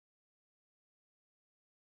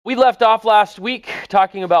We left off last week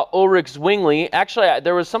talking about Ulrich Zwingli. Actually,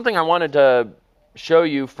 there was something I wanted to show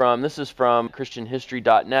you from, this is from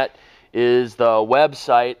ChristianHistory.net, is the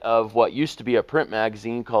website of what used to be a print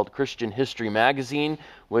magazine called Christian History Magazine,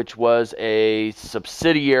 which was a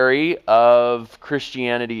subsidiary of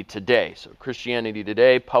Christianity Today. So Christianity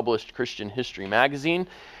Today published Christian History Magazine,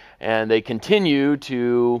 and they continue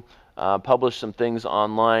to publish some things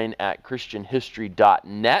online at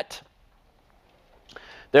ChristianHistory.net.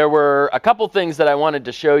 There were a couple things that I wanted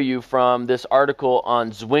to show you from this article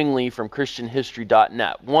on Zwingli from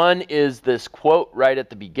ChristianHistory.net. One is this quote right at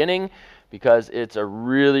the beginning, because it's a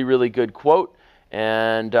really, really good quote,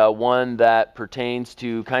 and one that pertains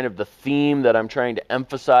to kind of the theme that I'm trying to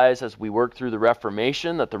emphasize as we work through the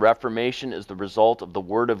Reformation, that the Reformation is the result of the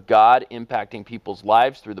Word of God impacting people's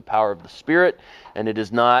lives through the power of the Spirit, and it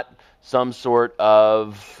is not some sort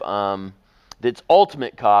of its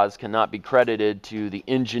ultimate cause cannot be credited to the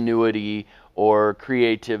ingenuity or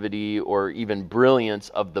creativity or even brilliance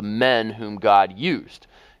of the men whom God used.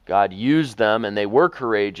 God used them, and they were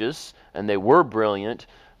courageous, and they were brilliant,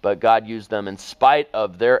 but God used them in spite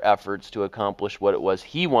of their efforts to accomplish what it was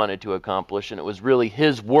He wanted to accomplish, and it was really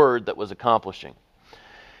His Word that was accomplishing.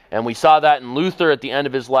 And we saw that in Luther at the end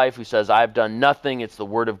of his life, who says, "I've done nothing, it's the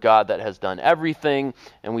Word of God that has done everything."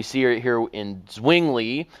 And we see it here in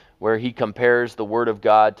Zwingli, where he compares the Word of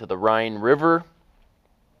God to the Rhine River.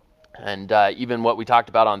 And even what we talked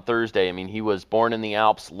about on Thursday, I mean, he was born in the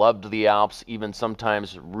Alps, loved the Alps, even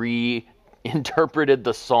sometimes reinterpreted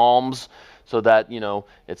the Psalms so that,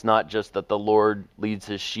 it's not just that the Lord leads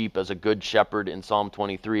his sheep as a good shepherd in Psalm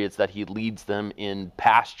 23, it's that he leads them in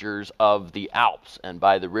pastures of the Alps and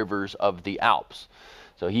by the rivers of the Alps.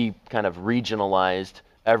 So he kind of regionalized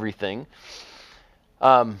everything.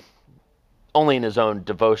 Only in his own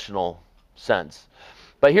devotional sense.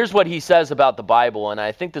 But here's what he says about the Bible, and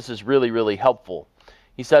I think this is really, really helpful.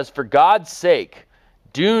 He says, "For God's sake,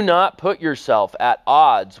 do not put yourself at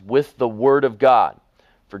odds with the Word of God,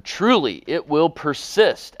 for truly it will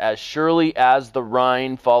persist as surely as the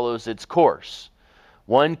Rhine follows its course.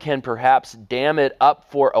 One can perhaps dam it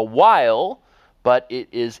up for a while, but it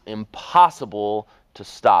is impossible to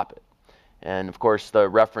stop it." And of course, the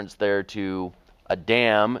reference there to a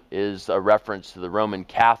dam is a reference to the Roman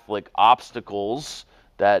Catholic obstacles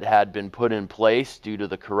that had been put in place due to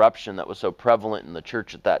the corruption that was so prevalent in the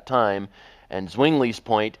church at that time. And Zwingli's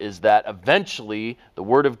point is that eventually the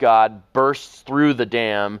Word of God bursts through the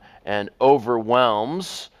dam and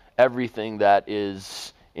overwhelms everything that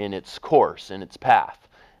is in its course, in its path.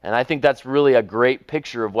 And I think that's really a great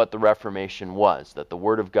picture of what the Reformation was, that the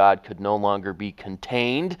Word of God could no longer be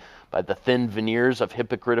contained by the thin veneers of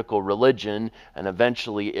hypocritical religion, and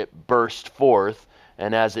eventually it burst forth,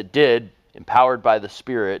 and as it did, empowered by the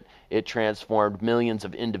Spirit, it transformed millions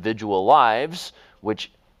of individual lives,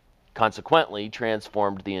 which consequently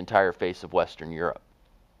transformed the entire face of Western Europe.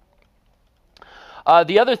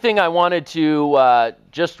 The other thing I wanted to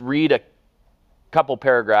just read a couple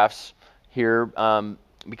paragraphs here,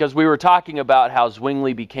 because we were talking about how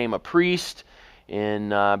Zwingli became a priest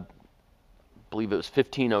in, I believe it was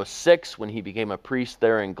 1506, when he became a priest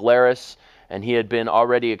there in Glarus, and he had been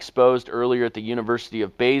already exposed earlier at the University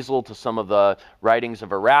of Basel to some of the writings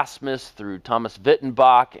of Erasmus through Thomas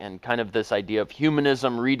Wittenbach, and kind of this idea of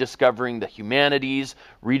humanism, rediscovering the humanities,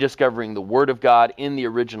 rediscovering the Word of God in the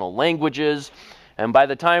original languages. And by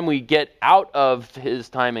the time we get out of his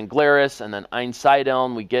time in Glarus and then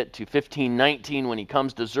Einsiedeln, we get to 1519 when he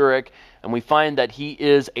comes to Zurich, and we find that he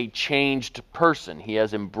is a changed person. He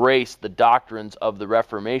has embraced the doctrines of the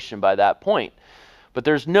Reformation by that point. But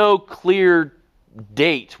there's no clear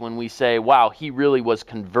date when we say, wow, he really was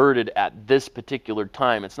converted at this particular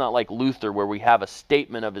time. It's not like Luther where we have a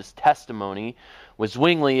statement of his testimony. With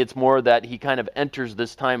Zwingli, it's more that he kind of enters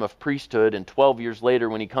this time of priesthood, and 12 years later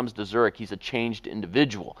when he comes to Zurich, he's a changed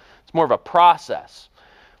individual. It's more of a process.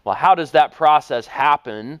 Well, how does that process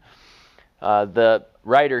happen? The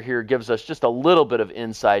writer here gives us just a little bit of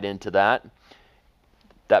insight into that.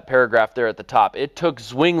 That paragraph there at the top. "It took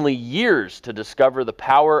Zwingli years to discover the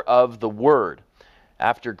power of the Word.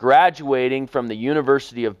 After graduating from the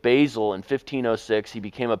University of Basel in 1506, he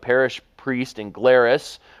became a parish priest in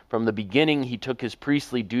Glarus. From the beginning, he took his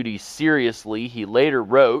priestly duties seriously. He later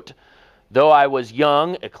wrote, 'Though I was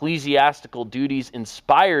young, ecclesiastical duties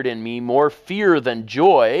inspired in me more fear than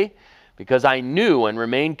joy, because I knew and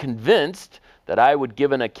remained convinced that I would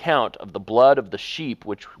give an account of the blood of the sheep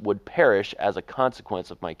which would perish as a consequence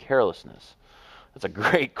of my carelessness.'" That's a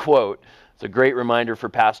great quote. It's a great reminder for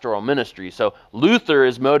pastoral ministry. So Luther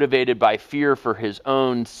is motivated by fear for his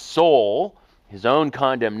own soul, his own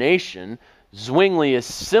condemnation. Zwingli is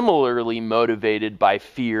similarly motivated by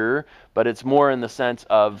fear, but it's more in the sense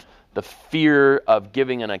of the fear of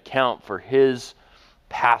giving an account for his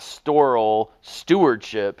pastoral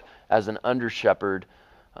stewardship as an under-shepherd.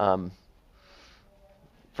 1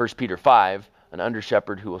 Peter 5, an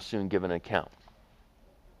under-shepherd who will soon give an account.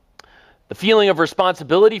 The feeling of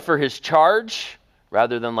responsibility for his charge,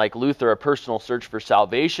 rather than like Luther, a personal search for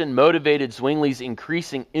salvation, motivated Zwingli's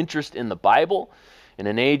increasing interest in the Bible. In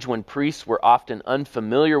an age when priests were often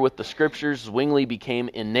unfamiliar with the Scriptures, Zwingli became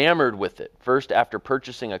enamored with it, first after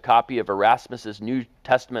purchasing a copy of Erasmus's New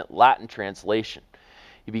Testament Latin translation.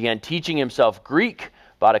 He began teaching himself Greek,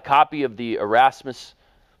 bought a copy of Erasmus's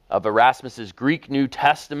Greek New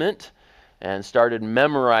Testament, and started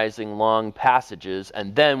memorizing long passages.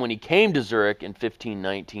 And then when he came to Zurich in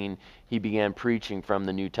 1519, he began preaching from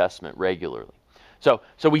the New Testament regularly. So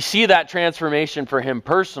we see that transformation for him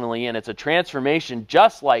personally, and it's a transformation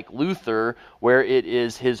just like Luther, where it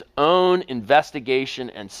is his own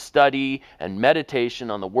investigation and study and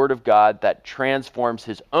meditation on the Word of God that transforms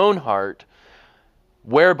his own heart,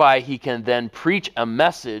 whereby he can then preach a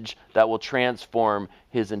message that will transform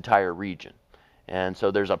his entire region. And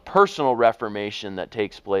so there's a personal reformation that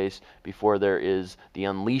takes place before there is the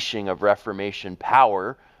unleashing of Reformation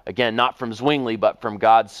power. Again, not from Zwingli, but from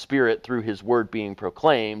God's Spirit through his word being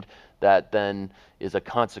proclaimed, that then is a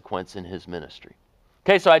consequence in his ministry.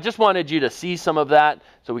 Okay, so I just wanted you to see some of that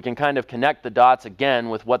so we can kind of connect the dots again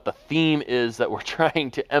with what the theme is that we're trying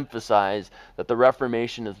to emphasize, that the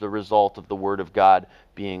Reformation is the result of the Word of God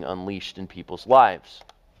being unleashed in people's lives.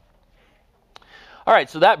 All right,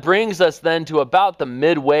 so that brings us then to about the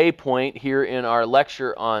midway point here in our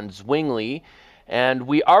lecture on Zwingli. And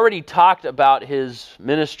we already talked about his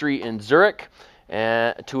ministry in Zurich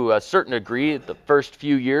to a certain degree, the first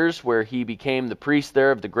few years where he became the priest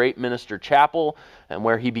there of the Great Minster Chapel, and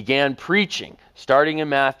where he began preaching, starting in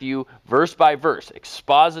Matthew, verse by verse,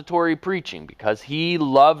 expository preaching, because he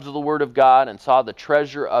loved the Word of God and saw the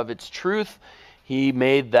treasure of its truth. He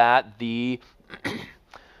made that the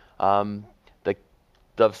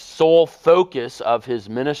sole focus of his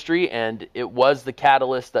ministry, and it was the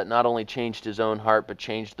catalyst that not only changed his own heart, but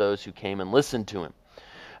changed those who came and listened to him.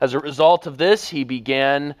 As a result of this, he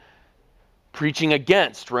began preaching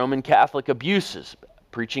against Roman Catholic abuses,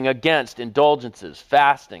 preaching against indulgences,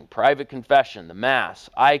 fasting, private confession, the Mass,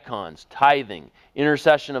 icons, tithing,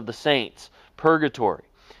 intercession of the saints, purgatory.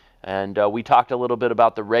 And we talked a little bit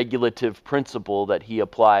about the regulative principle that he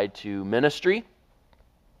applied to ministry.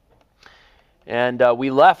 And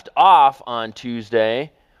we left off on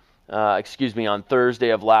Thursday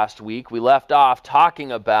of last week. We left off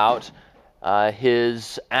talking about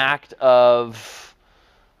his act of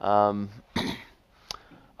I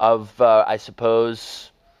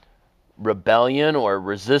suppose, rebellion or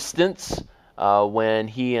resistance when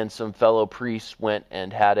he and some fellow priests went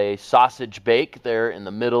and had a sausage bake there in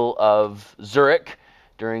the middle of Zurich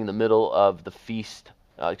during the middle of the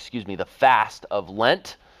the fast of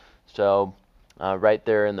Lent. So right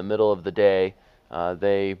there in the middle of the day,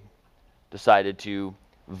 they decided to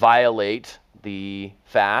violate the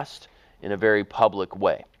fast in a very public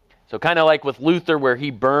way. So kind of like with Luther, where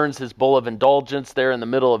he burns his bull of indulgence there in the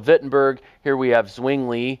middle of Wittenberg, here we have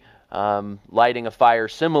Zwingli lighting a fire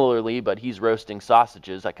similarly, but he's roasting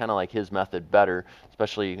sausages. I kind of like his method better,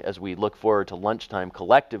 especially as we look forward to lunchtime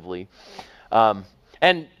collectively.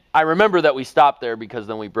 And I remember that we stopped there because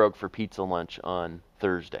then we broke for pizza lunch on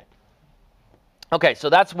Thursday. Okay, so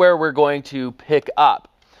that's where we're going to pick up.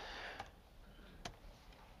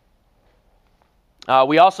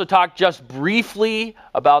 We also talked just briefly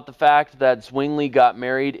about the fact that Zwingli got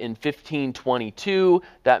married in 1522.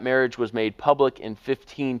 That marriage was made public in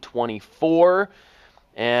 1524.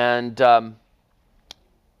 And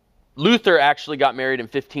Luther actually got married in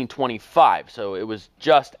 1525, so it was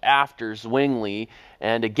just after Zwingli.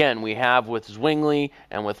 And again, we have with Zwingli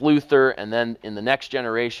and with Luther, and then in the next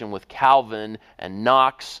generation with Calvin and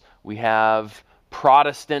Knox, we have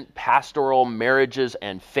Protestant pastoral marriages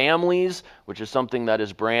and families, which is something that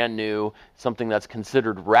is brand new, something that's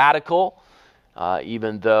considered radical,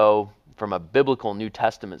 even though from a biblical New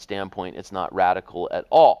Testament standpoint, it's not radical at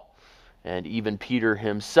all. And even Peter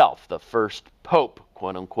himself, the first pope,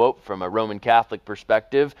 quote unquote, from a Roman Catholic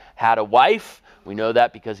perspective, had a wife. We know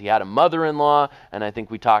that because he had a mother-in-law, and I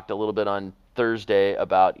think we talked a little bit on Thursday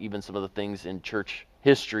about even some of the things in church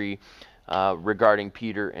history regarding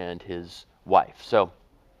Peter and his wife. So,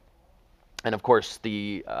 and of course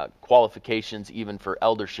the qualifications even for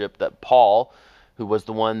eldership that Paul, who was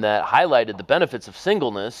the one that highlighted the benefits of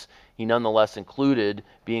singleness, he nonetheless included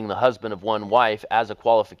being the husband of one wife as a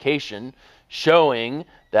qualification, showing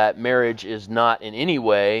that marriage is not in any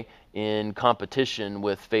way in competition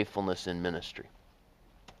with faithfulness in ministry.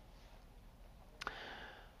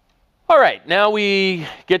 All right, now we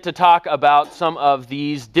get to talk about some of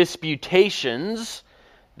these disputations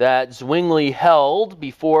that Zwingli held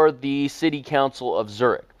before the City Council of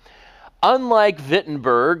Zurich. Unlike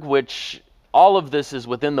Wittenberg, which all of this is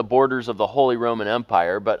within the borders of the Holy Roman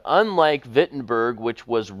Empire, but unlike Wittenberg, which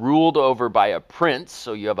was ruled over by a prince,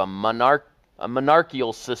 so you have a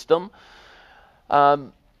monarchical system,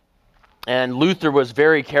 and Luther was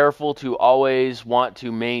very careful to always want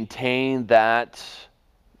to maintain that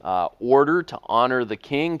order, to honor the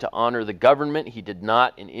king, to honor the government. He did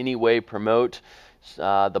not in any way promote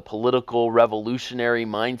the political revolutionary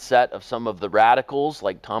mindset of some of the radicals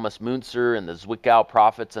like Thomas Müntzer and the Zwickau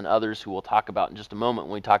prophets and others who we'll talk about in just a moment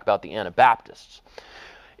when we talk about the Anabaptists.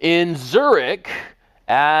 In Zurich,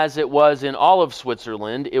 as it was in all of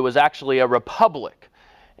Switzerland, it was actually a republic.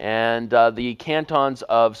 And the cantons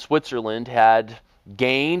of Switzerland had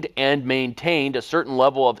gained and maintained a certain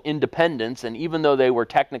level of independence, and even though they were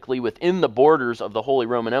technically within the borders of the Holy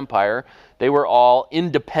Roman Empire, they were all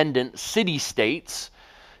independent city-states.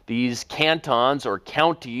 These cantons or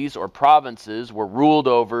counties or provinces were ruled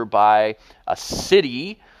over by a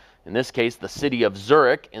city, in this case the city of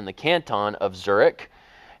Zurich in the canton of Zurich,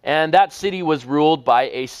 and that city was ruled by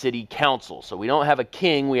a city council. So we don't have a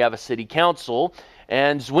king, we have a city council,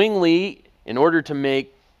 and Zwingli, in order to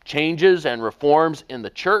make changes and reforms in the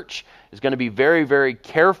church, is going to be very, very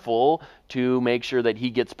careful to make sure that he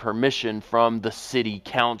gets permission from the city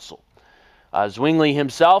council. Zwingli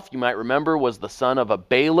himself, you might remember, was the son of a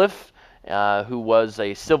bailiff who was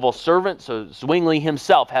a civil servant. So Zwingli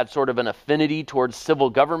himself had sort of an affinity towards civil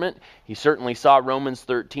government. He certainly saw Romans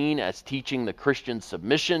 13 as teaching the Christian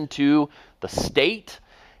submission to the state.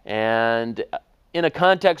 And in a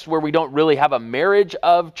context where we don't really have a marriage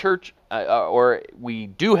of church, or we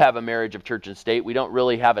do have a marriage of church and state, we don't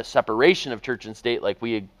really have a separation of church and state like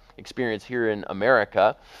we experience here in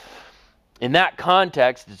America. In that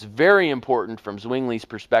context, it's very important from Zwingli's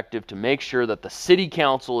perspective to make sure that the city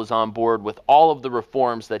council is on board with all of the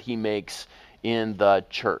reforms that he makes in the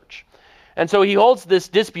church. And so he holds this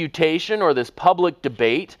disputation or this public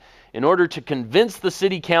debate in order to convince the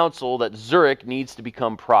city council that Zurich needs to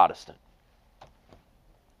become Protestant.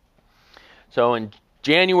 So in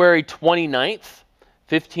January 29th,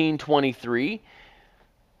 1523,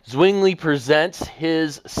 Zwingli presents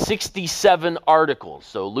his 67 articles.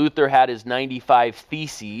 So Luther had his 95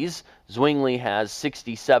 theses. Zwingli has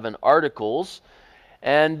 67 articles.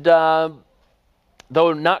 And though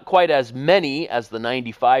not quite as many as the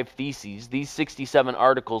 95 theses, these 67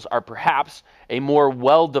 articles are perhaps a more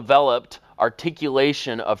well-developed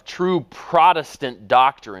articulation of true Protestant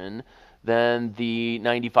doctrine than the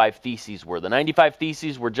 95 theses were. The 95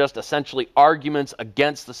 theses were just essentially arguments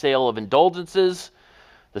against the sale of indulgences.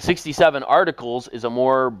 The 67 articles is a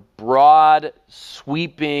more broad,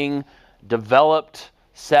 sweeping, developed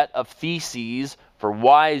set of theses for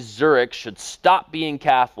why Zurich should stop being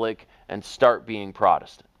Catholic and start being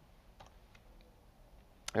Protestant.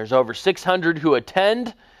 There's over 600 who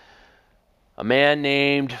attend. A man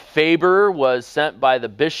named Faber was sent by the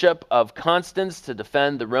Bishop of Constance to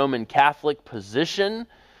defend the Roman Catholic position,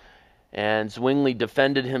 and Zwingli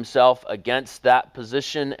defended himself against that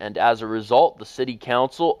position, and as a result, the city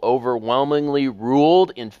council overwhelmingly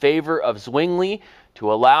ruled in favor of Zwingli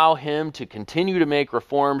to allow him to continue to make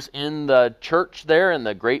reforms in the church there, in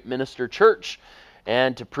the Great Minster Church,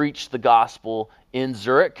 and to preach the gospel in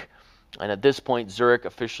Zurich. And at this point, Zurich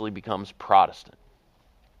officially becomes Protestant.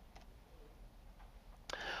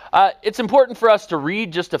 It's important for us to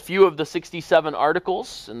read just a few of the 67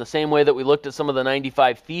 articles. In the same way that we looked at some of the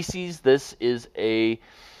 95 theses, this is a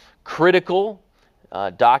critical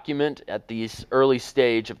document at this early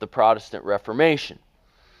stage of the Protestant Reformation.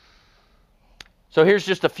 So here's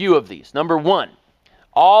just a few of these. Number 1,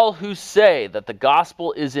 all who say that the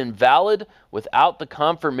gospel is invalid without the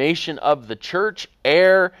confirmation of the church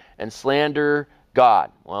err and slander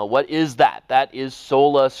God. Well, what is that? That is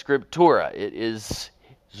sola scriptura. It is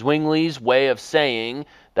Zwingli's way of saying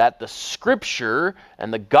that the Scripture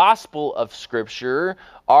and the gospel of Scripture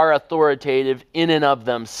are authoritative in and of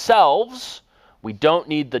themselves. We don't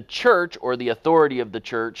need the church or the authority of the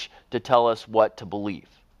church to tell us what to believe.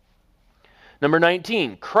 Number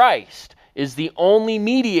 19, Christ is the only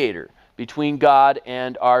mediator between God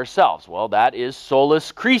and ourselves. Well, that is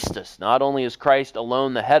solus Christus. Not only is Christ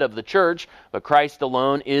alone the head of the church, but Christ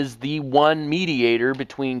alone is the one mediator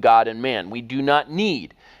between God and man. We do not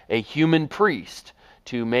need a human priest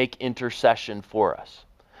to make intercession for us.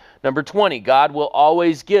 Number 20, God will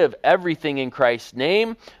always give everything in Christ's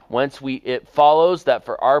name. It follows that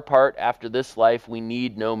for our part, after this life, we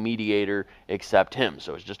need no mediator except him.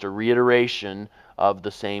 So it's just a reiteration of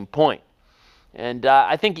the same point. And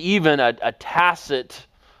I think even a tacit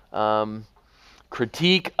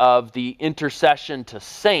critique of the intercession to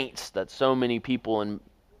saints that so many people in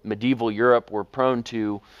medieval Europe were prone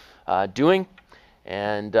to doing.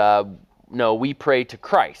 And no, we pray to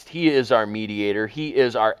Christ. He is our mediator. He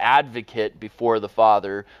is our advocate before the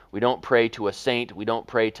Father. We don't pray to a saint. We don't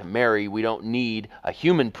pray to Mary. We don't need a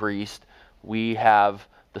human priest. We have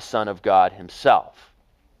the Son of God himself.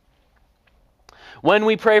 When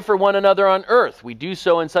we pray for one another on earth, we do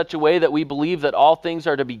so in such a way that we believe that all things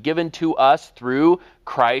are to be given to us through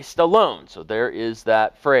Christ alone. So there is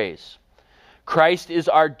that phrase. Christ is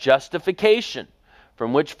our justification,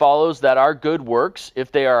 from which follows that our good works,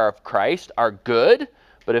 if they are of Christ, are good,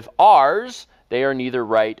 but if ours, they are neither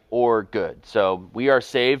right or good. So we are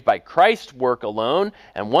saved by Christ's work alone,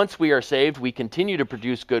 and once we are saved, we continue to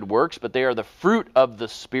produce good works, but they are the fruit of the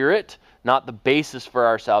Spirit, not the basis for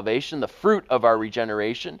our salvation, the fruit of our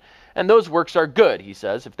regeneration. And those works are good, he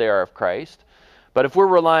says, if they are of Christ. But if we're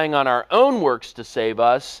relying on our own works to save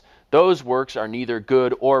us, those works are neither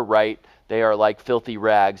good or right. They are like filthy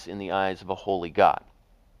rags in the eyes of a holy God.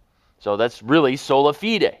 So that's really sola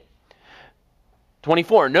fide.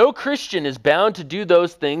 24, no Christian is bound to do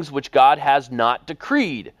those things which God has not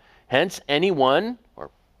decreed. Hence, anyone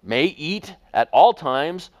may eat at all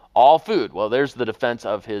times all food. Well, there's the defense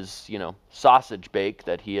of his, sausage bake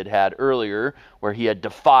that he had had earlier, where he had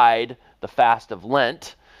defied the fast of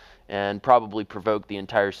Lent and probably provoked the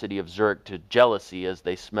entire city of Zurich to jealousy as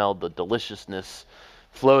they smelled the deliciousness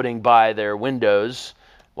floating by their windows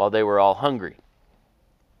while they were all hungry.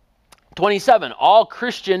 27, all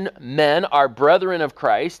Christian men are brethren of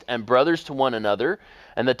Christ and brothers to one another,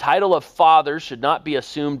 and the title of father should not be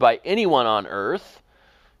assumed by anyone on earth.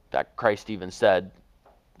 In fact, Christ even said,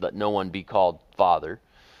 let no one be called father.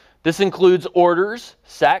 This includes orders,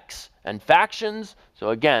 sects, and factions. So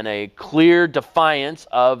again, a clear defiance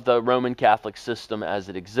of the Roman Catholic system as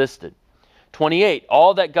it existed. 28,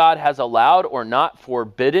 all that God has allowed or not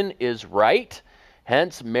forbidden is right.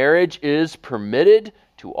 Hence, marriage is permitted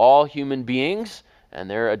to all human beings, and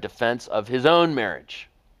they're a defense of his own marriage.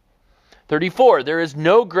 34, there is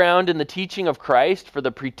no ground in the teaching of Christ for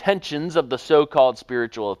the pretensions of the so-called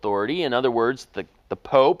spiritual authority. In other words, the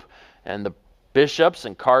Pope and the bishops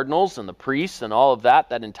and cardinals and the priests and all of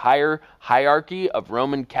that entire hierarchy of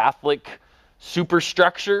Roman Catholic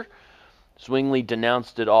superstructure. Zwingli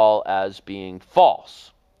denounced it all as being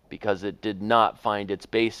false because it did not find its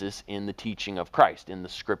basis in the teaching of Christ, in the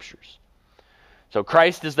Scriptures. So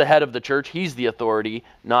Christ is the head of the church. He's the authority,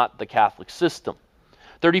 not the Catholic system.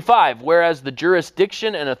 35, whereas the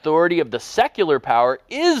jurisdiction and authority of the secular power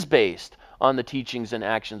is based on the teachings and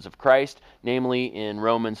actions of Christ, namely in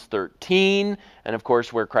Romans 13, and of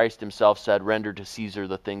course where Christ himself said, render to Caesar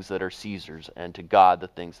the things that are Caesar's, and to God the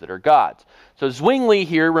things that are God's. So Zwingli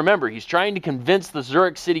here, remember, he's trying to convince the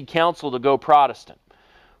Zurich City Council to go Protestant.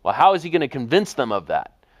 Well, how is he going to convince them of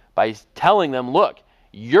that? By telling them, look,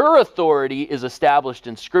 your authority is established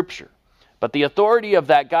in Scripture, but the authority of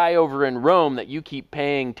that guy over in Rome that you keep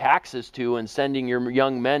paying taxes to and sending your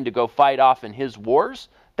young men to go fight off in his wars,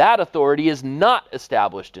 that authority is not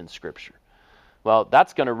established in Scripture. Well,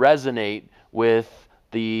 that's going to resonate with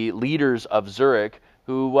the leaders of Zurich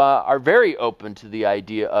who are very open to the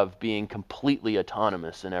idea of being completely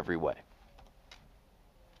autonomous in every way.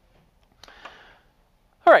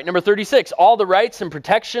 All right, number 36, all the rights and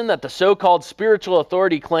protection that the so-called spiritual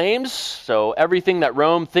authority claims, so everything that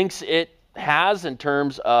Rome thinks it has in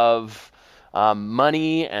terms of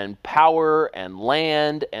money and power and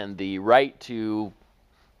land and the right to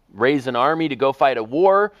raise an army to go fight a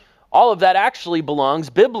war, all of that actually belongs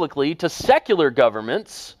biblically to secular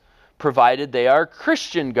governments, provided they are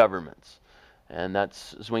Christian governments. And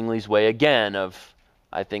that's Zwingli's way again of,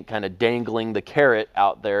 I think, kind of dangling the carrot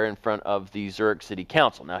out there in front of the Zurich City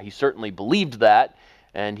Council. Now, he certainly believed that,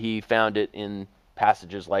 and he found it in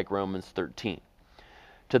passages like Romans 13.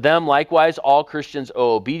 To them, likewise, all Christians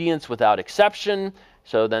owe obedience without exception.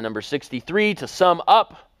 So then number 63, to sum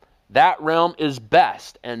up, that realm is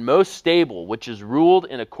best and most stable, which is ruled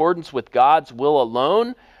in accordance with God's will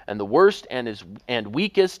alone, and the worst and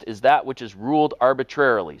weakest is that which is ruled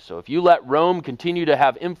arbitrarily. So if you let Rome continue to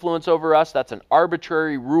have influence over us, that's an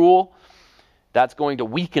arbitrary rule. That's going to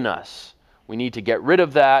weaken us. We need to get rid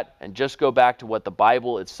of that and just go back to what the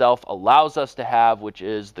Bible itself allows us to have, which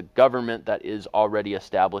is the government that is already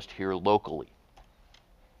established here locally.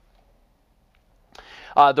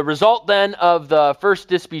 The result then of the first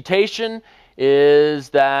disputation is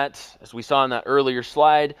that, as we saw in that earlier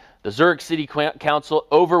slide, the Zurich City Council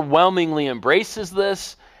overwhelmingly embraces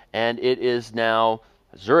this, and it is now,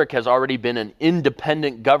 Zurich has already been an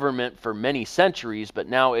independent government for many centuries, but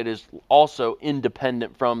now it is also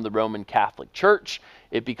independent from the Roman Catholic Church.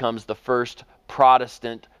 It becomes the first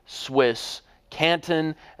Protestant Swiss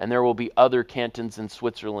canton, and there will be other cantons in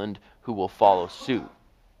Switzerland who will follow suit.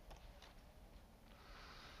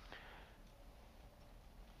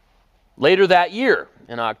 Later that year,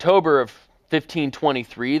 in October of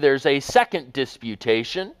 1523, there's a second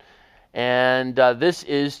disputation, and this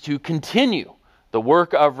is to continue the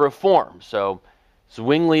work of reform. So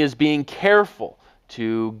Zwingli is being careful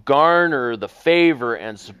to garner the favor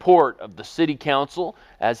and support of the city council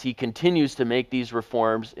as he continues to make these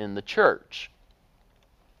reforms in the church.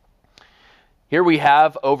 Here we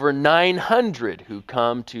have over 900 who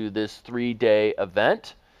come to this 3-day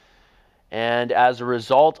event. And as a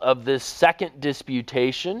result of this second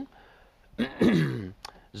disputation,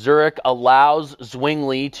 Zurich allows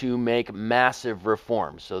Zwingli to make massive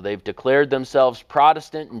reforms. So they've declared themselves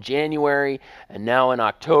Protestant in January, and now in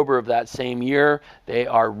October of that same year, they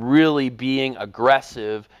are really being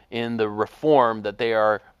aggressive in the reform that they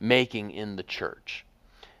are making in the church.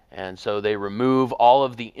 And so they remove all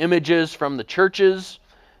of the images from the churches.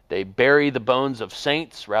 They bury the bones of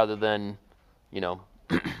saints rather than,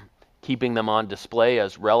 keeping them on display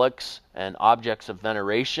as relics and objects of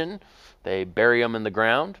veneration. They bury them in the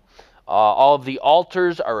ground. All of the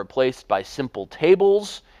altars are replaced by simple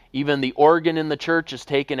tables. Even the organ in the church is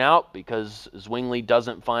taken out because Zwingli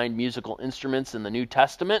doesn't find musical instruments in the New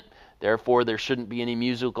Testament. Therefore, there shouldn't be any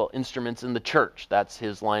musical instruments in the church. That's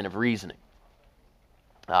his line of reasoning.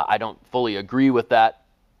 I don't fully agree with that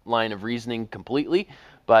line of reasoning completely,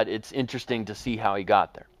 but it's interesting to see how he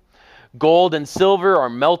got there. Gold and silver are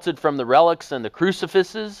melted from the relics and the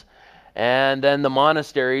crucifixes, and then the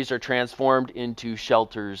monasteries are transformed into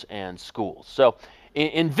shelters and schools. So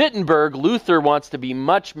in Wittenberg, Luther wants to be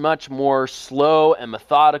much, much more slow and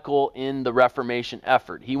methodical in the Reformation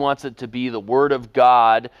effort. He wants it to be the Word of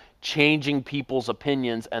God changing people's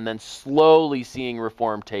opinions and then slowly seeing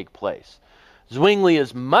reform take place. Zwingli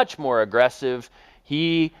is much more aggressive.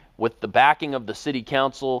 He, with the backing of the city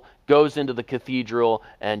council, goes into the cathedral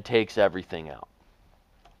and takes everything out.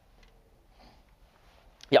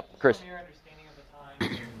 Yep, Chris. From your understanding of the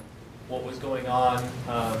time, what was going on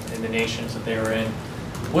in the nations that they were in,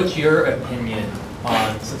 what's your opinion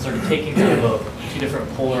on, since they're taking kind of two different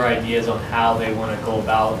polar ideas on how they want to go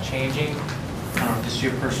about changing, just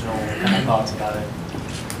your personal kind of thoughts about it?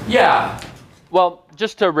 Yeah. Well,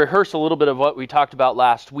 just to rehearse a little bit of what we talked about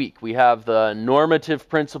last week, we have the normative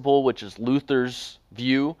principle, which is Luther's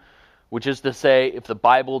view, which is to say if the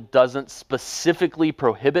Bible doesn't specifically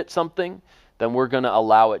prohibit something, then we're going to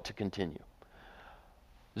allow it to continue.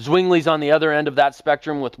 Zwingli's on the other end of that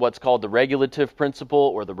spectrum with what's called the regulative principle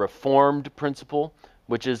or the reformed principle,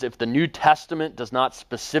 which is if the New Testament does not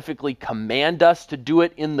specifically command us to do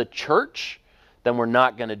it in the church, then we're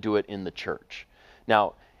not going to do it in the church.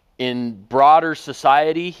 Now, in broader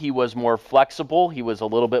society, he was more flexible. He was a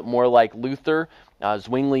little bit more like Luther.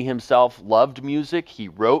 Zwingli himself loved music. He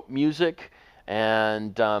wrote music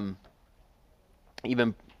and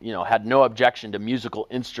even had no objection to musical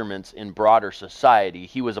instruments in broader society.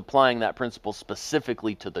 He was applying that principle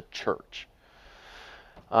specifically to the church.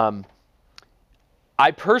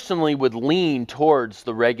 I personally would lean towards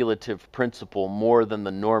the regulative principle more than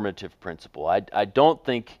the normative principle. I don't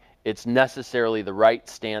think it's necessarily the right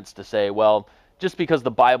stance to say, well, just because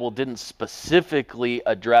the Bible didn't specifically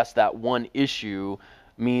address that one issue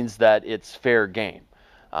means that it's fair game.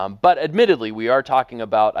 But admittedly, we are talking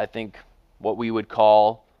about, I think, what we would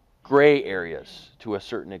call gray areas to a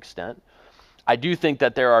certain extent. I do think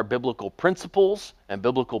that there are biblical principles and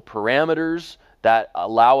biblical parameters that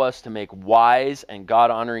allow us to make wise and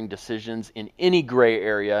God-honoring decisions in any gray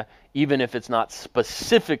area, even if it's not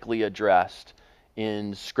specifically addressed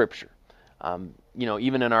in Scripture.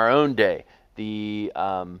 Even in our own day, the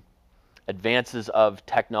advances of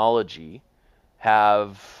technology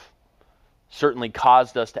have certainly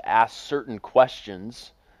caused us to ask certain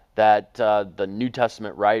questions that the New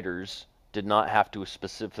Testament writers did not have to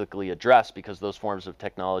specifically address because those forms of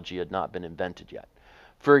technology had not been invented yet.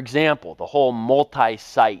 For example, the whole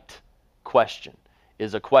multi-site question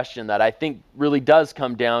is a question that I think really does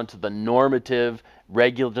come down to the normative,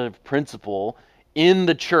 regulative principle in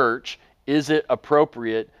the church. Is it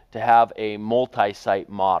appropriate to have a multi-site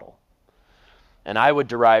model? And I would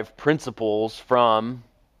derive principles from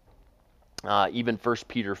even 1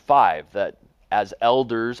 Peter 5 that as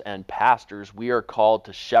elders and pastors, we are called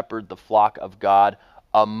to shepherd the flock of God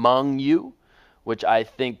among you, which I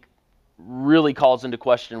think really calls into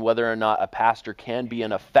question whether or not a pastor can be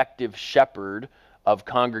an effective shepherd of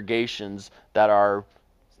congregations that are,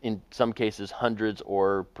 in some cases, hundreds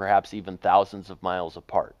or perhaps even thousands of miles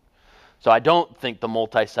apart. So I don't think the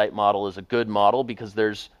multi-site model is a good model because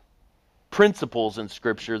there's principles in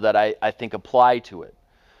Scripture that I think apply to it.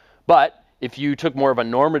 But if you took more of a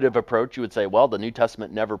normative approach, you would say, well, the New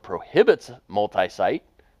Testament never prohibits multi-site,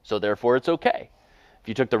 so therefore it's okay. If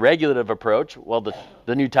you took the regulative approach, well,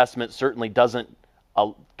 the New Testament certainly doesn't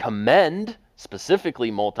commend specifically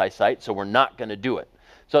multi-site, so we're not going to do it.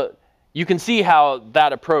 So you can see how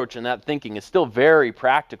that approach and that thinking is still very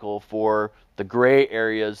practical for the gray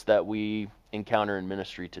areas that we encounter in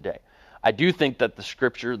ministry today. I do think that the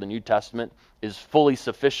Scripture, the New Testament, is fully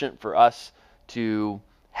sufficient for us to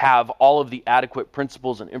have all of the adequate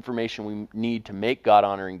principles and information we need to make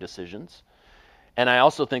God-honoring decisions. And I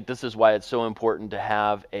also think this is why it's so important to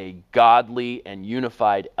have a godly and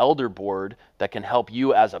unified elder board that can help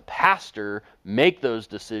you as a pastor make those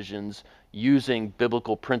decisions using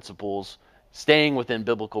biblical principles, staying within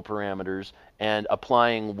biblical parameters, and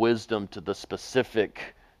applying wisdom to the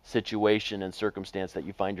specific situation and circumstance that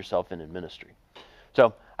you find yourself in ministry.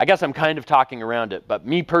 So I guess I'm kind of talking around it, but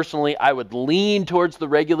me personally, I would lean towards the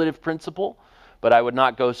regulative principle, but I would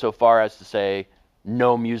not go so far as to say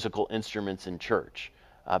no musical instruments in church,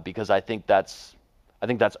 because I think that's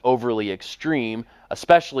overly extreme,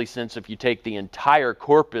 especially since if you take the entire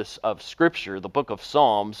corpus of Scripture, the book of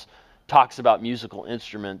Psalms talks about musical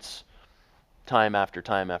instruments time after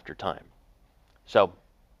time after time. So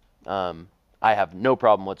I have no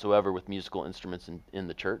problem whatsoever with musical instruments in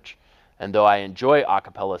the church. And though I enjoy a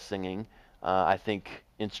cappella singing, I think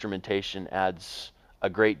instrumentation adds a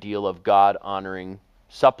great deal of God-honoring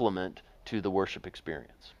supplement to the worship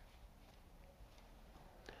experience.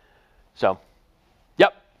 So,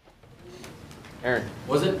 yep. Aaron.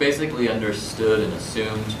 Was it basically understood and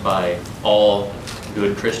assumed by all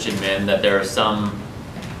good Christian men that there are some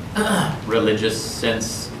religious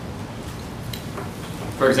sense?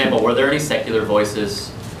 For example, were there any secular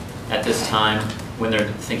voices at this time when they're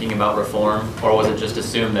thinking about reform? Or was it just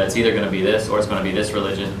assumed that it's either going to be this or it's going to be this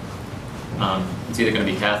religion? It's either going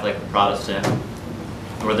to be Catholic or Protestant.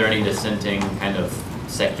 Were there any dissenting kind of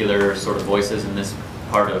secular sort of voices in this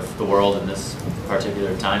part of the world in this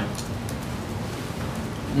particular time?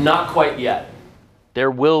 Not quite yet.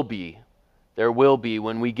 There will be. There will be.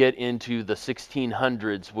 When we get into the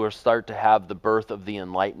 1600s, we'll start to have the birth of the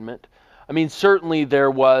Enlightenment. I mean, certainly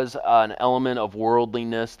there was an element of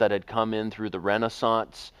worldliness that had come in through the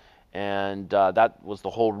Renaissance, and that was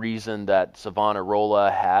the whole reason that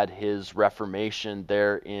Savonarola had his Reformation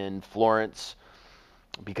there in Florence,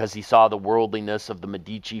 because he saw the worldliness of the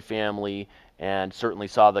Medici family and certainly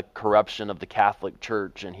saw the corruption of the Catholic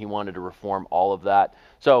Church, and he wanted to reform all of that.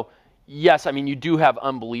 So, yes, I mean, you do have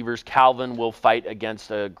unbelievers. Calvin will fight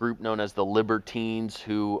against a group known as the Libertines,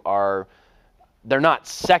 who are, they're not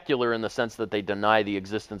secular in the sense that they deny the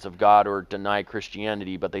existence of God or deny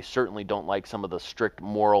Christianity, but they certainly don't like some of the strict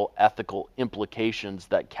moral, ethical implications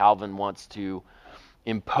that Calvin wants to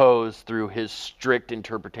impose through his strict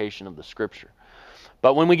interpretation of the Scripture.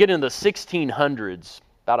 But when we get into the 1600s,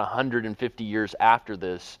 about 150 years after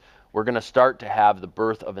this, we're going to start to have the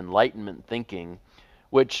birth of Enlightenment thinking,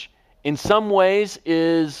 which in some ways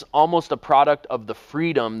is almost a product of the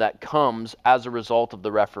freedom that comes as a result of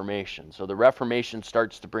the Reformation. So the Reformation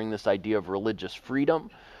starts to bring this idea of religious freedom,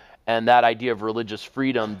 and that idea of religious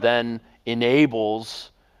freedom then enables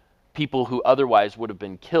people who otherwise would have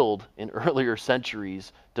been killed in earlier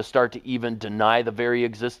centuries to start to even deny the very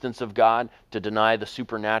existence of God, to deny the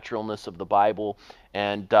supernaturalness of the Bible.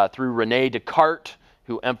 And through René Descartes,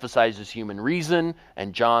 who emphasizes human reason,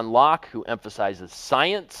 and John Locke, who emphasizes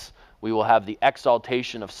science, we will have the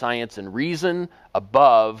exaltation of science and reason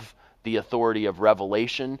above the authority of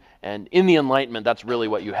revelation. And in the Enlightenment, that's really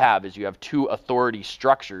what you have, is you have two authority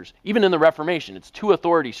structures. Even in the Reformation, it's two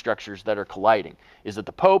authority structures that are colliding. Is it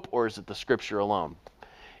the Pope or is it the Scripture alone?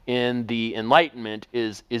 In the Enlightenment,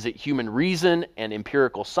 is it human reason and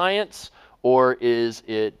empirical science, or is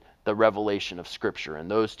it the revelation of Scripture? And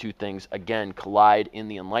those two things, again, collide in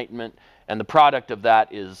the Enlightenment. And the product of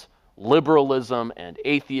that is liberalism and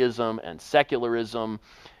atheism and secularism.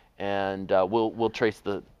 And we'll trace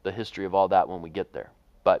the history of all that when we get there.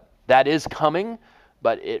 But that is coming,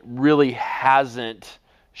 but it really hasn't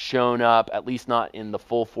shown up, at least not in the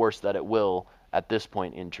full force that it will at this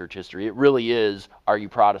point in church history. It really is, are you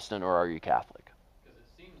Protestant or are you Catholic? Because it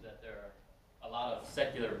seems that there are a lot of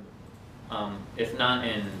secular, if not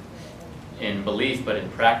in in belief, but in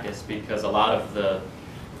practice, because a lot of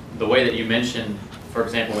the way that you mentioned, for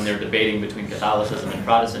example, when they were debating between Catholicism and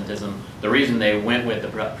Protestantism, the reason they went with the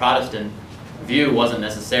Protestant view wasn't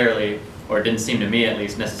necessarily, or it didn't seem to me at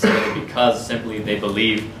least, necessarily because simply they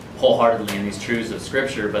believed wholeheartedly in these truths of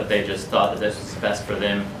Scripture, but they just thought that this was best for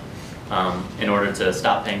them in order to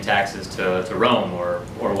stop paying taxes to Rome or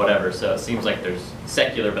whatever. So it seems like there's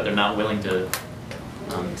secular, but they're not willing to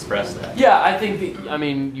express that. Yeah, I think,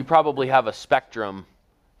 you probably have a spectrum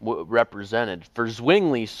represented. For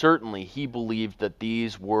Zwingli, certainly, he believed that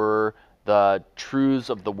these were the truths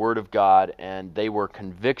of the Word of God, and they were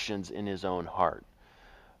convictions in his own heart.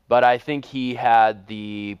 But I think he had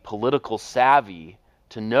the political savvy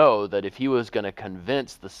to know that if he was going to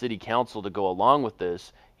convince the city council to go along with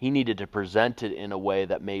this, he needed to present it in a way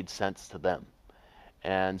that made sense to them.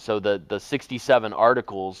 And so the 67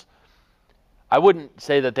 articles, I wouldn't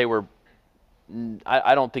say that they were,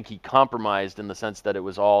 I don't think he compromised in the sense that it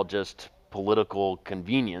was all just political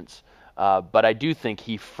convenience, but I do think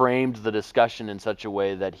he framed the discussion in such a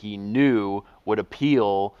way that he knew would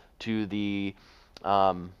appeal to the,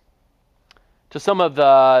 to some of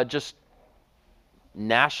the just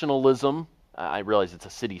nationalism. I realize it's a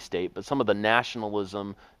city-state, but some of the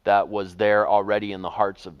nationalism that was there already in the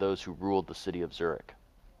hearts of those who ruled the city of Zurich.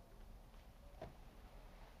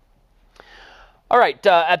 All right,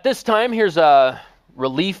 at this time, here's a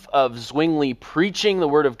relief of Zwingli preaching the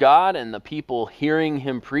Word of God and the people hearing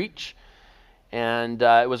him preach. And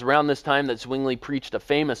it was around this time that Zwingli preached a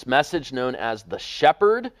famous message known as The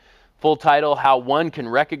Shepherd. Full title, How One Can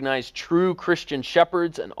Recognize True Christian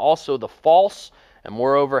Shepherds and Also the False, and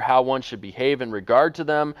moreover, how one should behave in regard to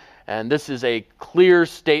them. And this is a clear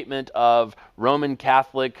statement of Roman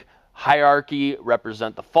Catholic hierarchy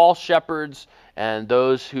represent the false shepherds, and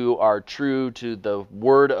those who are true to the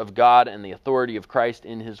Word of God and the authority of Christ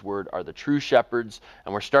in His Word are the true shepherds.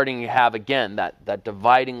 And we're starting to have, again, that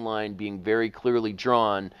dividing line being very clearly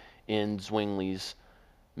drawn in Zwingli's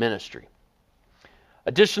ministry.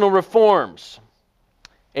 Additional reforms.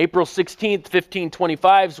 April 16th,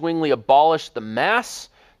 1525, Zwingli abolished the Mass,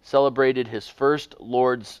 celebrated his first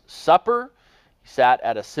Lord's Supper. He sat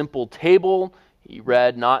at a simple table. He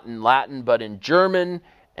read not in Latin but in German,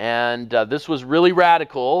 and this was really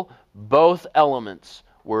radical. Both elements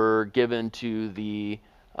were given to the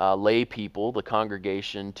lay people, the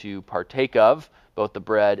congregation, to partake of, both the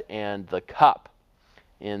bread and the cup.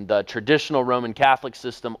 In the traditional Roman Catholic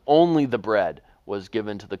system, only the bread was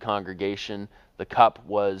given to the congregation. The cup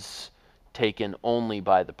was taken only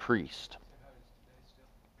by the priest.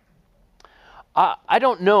 I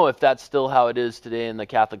don't know if that's still how it is today in the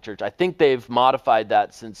Catholic Church. I think they've modified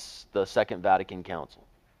that since the Second Vatican Council.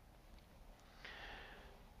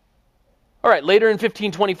 All right, later in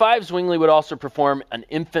 1525, Zwingli would also perform an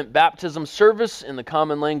infant baptism service in the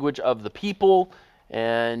common language of the people,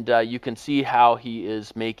 and you can see how he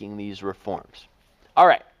is making these reforms. All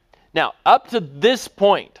right, now up to this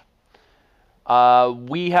point,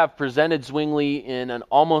 we have presented Zwingli in an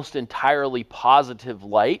almost entirely positive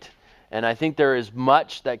light, and I think there is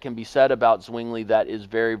much that can be said about Zwingli that is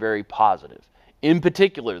very, very positive. In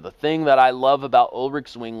particular, the thing that I love about Ulrich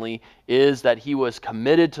Zwingli is that he was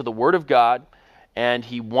committed to the Word of God, and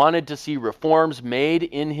he wanted to see reforms made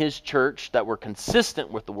in his church that were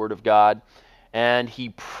consistent with the Word of God, and he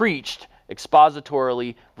preached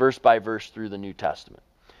expositorily, verse by verse, through the New Testament.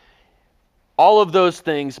 All of those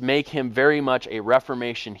things make him very much a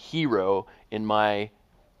Reformation hero in my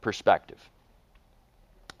perspective.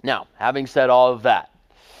 Now, having said all of that,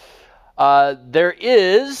 there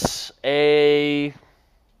is a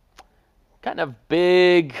kind of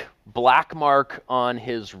big black mark on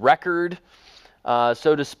his record,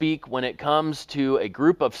 so to speak, when it comes to a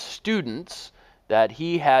group of students that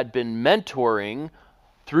he had been mentoring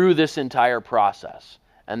through this entire process.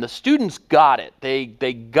 And the students got it. They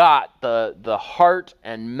got the heart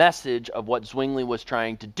and message of what Zwingli was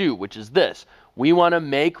trying to do, which is this. We want to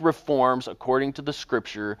make reforms according to the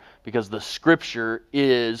Scripture because the Scripture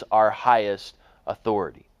is our highest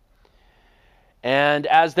authority. And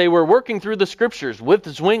as they were working through the Scriptures with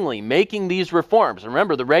Zwingli, making these reforms,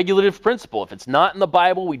 remember the regulative principle, if it's not in the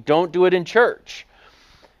Bible, we don't do it in church.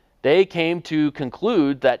 They came to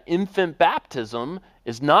conclude that infant baptism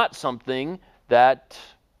is not something that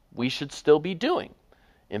we should still be doing.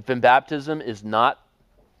 Infant baptism is not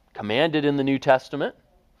commanded in the New Testament.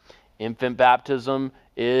 Infant baptism,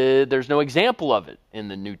 there's no example of it in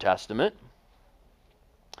the New Testament.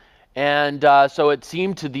 And so it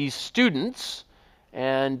seemed to these students,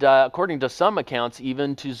 and according to some accounts,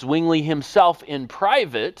 even to Zwingli himself in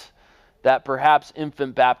private, that perhaps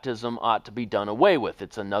infant baptism ought to be done away with.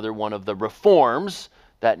 It's another one of the reforms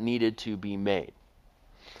that needed to be made.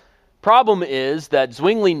 Problem is that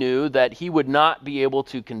Zwingli knew that he would not be able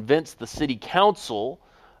to convince the city council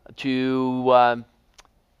to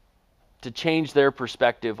change their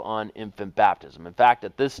perspective on infant baptism. In fact,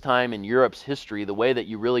 at this time in Europe's history, the way that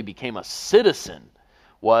you really became a citizen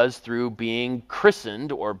was through being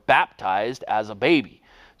christened or baptized as a baby.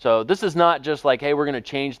 So this is not just like, hey, we're going to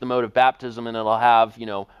change the mode of baptism and it'll have,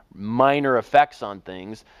 minor effects on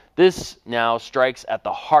things. This now strikes at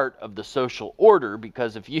the heart of the social order,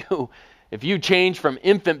 because if you change from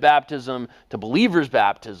infant baptism to believer's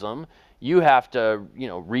baptism, you have to,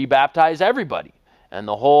 rebaptize everybody. And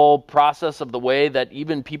the whole process of the way that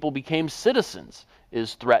even people became citizens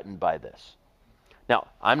is threatened by this. Now,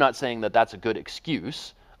 I'm not saying that that's a good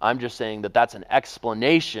excuse. I'm just saying that that's an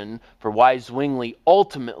explanation for why Zwingli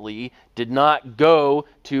ultimately did not go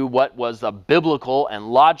to what was a biblical and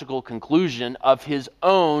logical conclusion of his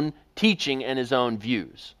own teaching and his own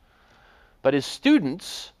views. But his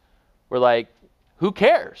students were like, who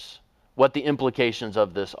cares what the implications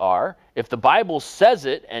of this are? If the Bible says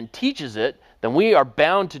it and teaches it, then we are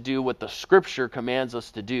bound to do what the Scripture commands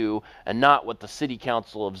us to do and not what the City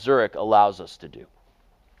Council of Zurich allows us to do.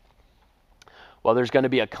 Well, there's going to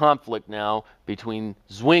be a conflict now between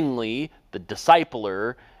Zwingli, the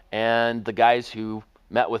discipler, and the guys who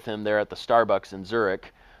met with him there at the Starbucks in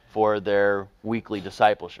Zurich for their weekly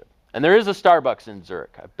discipleship. And there is a Starbucks in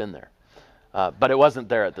Zurich. I've been there. But it wasn't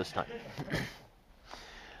there at this time.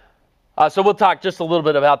 So we'll talk just a little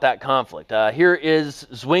bit about that conflict. Here is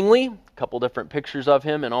Zwingli, a couple different pictures of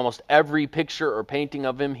him. In almost every picture or painting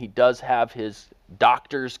of him, he does have his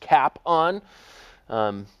doctor's cap on.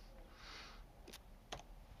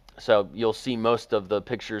 So you'll see most of the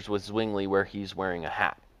pictures with Zwingli where he's wearing a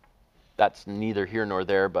hat. That's neither here nor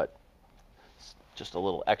there, but it's just a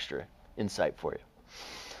little extra insight for you.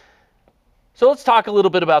 So let's talk a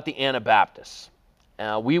little bit about the Anabaptists.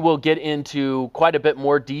 We will get into quite a bit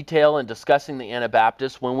more detail in discussing the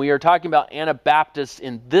Anabaptists. When we are talking about Anabaptists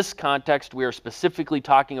in this context, we are specifically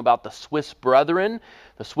talking about the Swiss Brethren.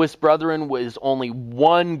 The Swiss Brethren was only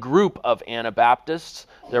one group of Anabaptists.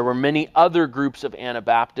 There were many other groups of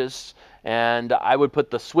Anabaptists, and I would put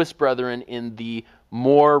the Swiss Brethren in the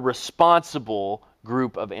more responsible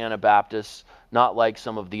group of Anabaptists, not like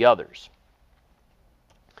some of the others.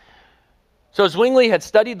 So Zwingli had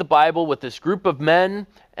studied the Bible with this group of men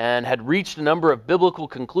and had reached a number of biblical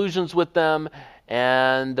conclusions with them,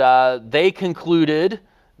 and they concluded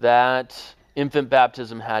that infant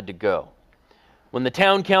baptism had to go. When the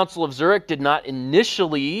town council of Zurich did not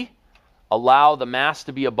initially allow the Mass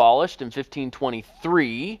to be abolished in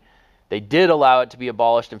 1523, they did allow it to be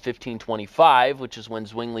abolished in 1525, which is when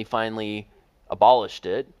Zwingli finally abolished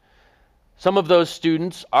it. Some of those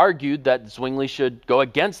students argued that Zwingli should go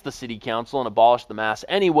against the city council and abolish the Mass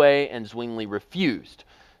anyway, and Zwingli refused.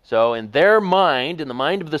 So in their mind, in the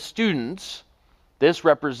mind of the students, this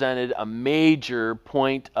represented a major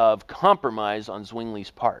point of compromise on Zwingli's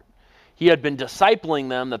part. He had been discipling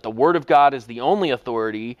them that the Word of God is the only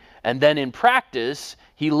authority, and then in practice,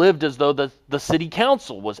 he lived as though the city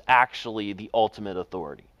council was actually the ultimate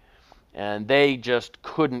authority. And they just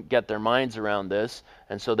couldn't get their minds around this,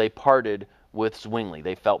 and so they parted with Zwingli.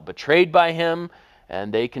 They felt betrayed by him,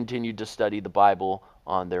 and they continued to study the Bible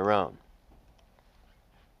on their own.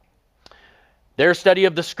 Their study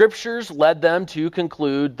of the Scriptures led them to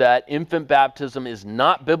conclude that infant baptism is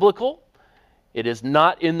not biblical, it is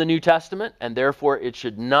not in the New Testament, and therefore it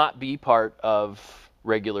should not be part of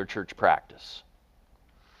regular church practice.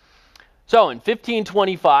 So in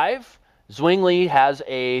 1525, Zwingli has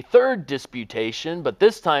a third disputation, but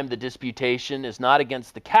this time the disputation is not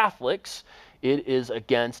against the Catholics, it is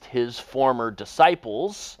against his former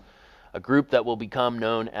disciples, a group that will become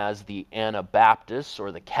known as the Anabaptists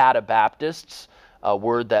or the Catabaptists, a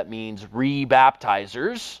word that means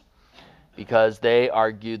rebaptizers, because they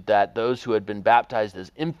argued that those who had been baptized as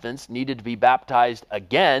infants needed to be baptized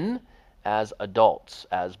again as adults,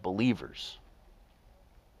 as believers.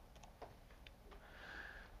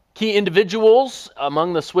 Key individuals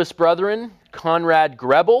among the Swiss Brethren: Conrad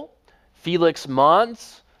Grebel, Felix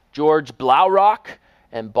Mons, George Blaurock,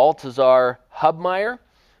 and Balthasar Hubmeier.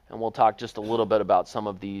 And we'll talk just a little bit about some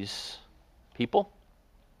of these people.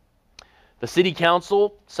 The city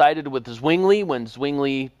council sided with Zwingli when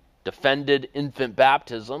Zwingli defended infant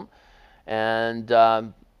baptism. And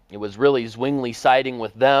it was really Zwingli siding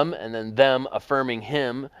with them and then them affirming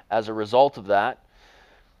him as a result of that.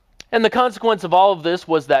 And the consequence of all of this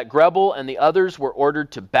was that Grebel and the others were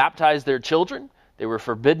ordered to baptize their children. They were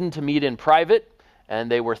forbidden to meet in private, and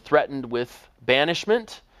they were threatened with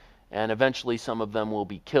banishment, and eventually some of them will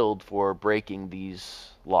be killed for breaking these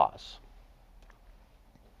laws.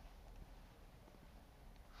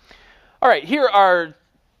 All right, here are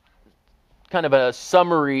kind of a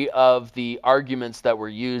summary of the arguments that were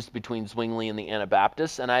used between Zwingli and the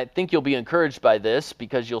Anabaptists, and I think you'll be encouraged by this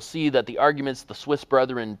because you'll see that the arguments the Swiss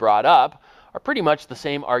Brethren brought up are pretty much the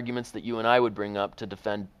same arguments that you and I would bring up to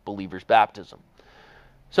defend believers' baptism.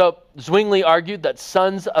 So Zwingli argued that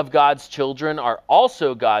sons of God's children are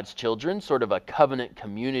also God's children, sort of a covenant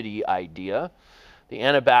community idea. The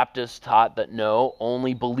Anabaptists taught that no,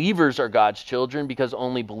 only believers are God's children because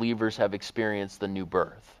only believers have experienced the new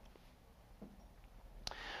birth.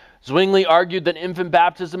 Zwingli argued that infant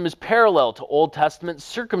baptism is parallel to Old Testament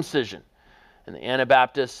circumcision. And the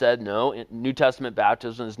Anabaptists said, no, New Testament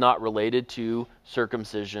baptism is not related to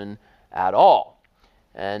circumcision at all.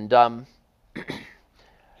 And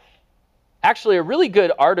actually, a really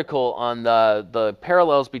good article on the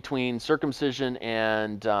parallels between circumcision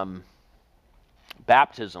and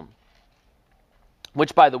baptism,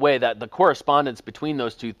 which, by the way, that the correspondence between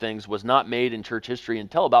those two things was not made in church history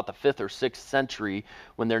until about the 5th or 6th century,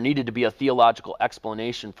 when there needed to be a theological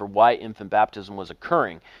explanation for why infant baptism was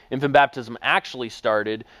occurring. Infant baptism actually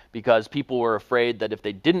started because people were afraid that if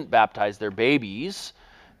they didn't baptize their babies,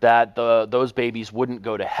 that those babies wouldn't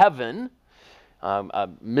go to heaven, a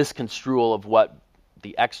misconstrual of what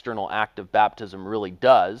the external act of baptism really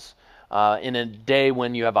does. In a day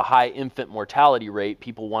when you have a high infant mortality rate,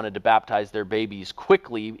 people wanted to baptize their babies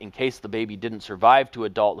quickly in case the baby didn't survive to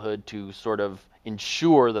adulthood to sort of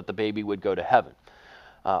ensure that the baby would go to heaven.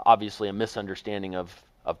 Obviously a misunderstanding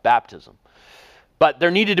of baptism. But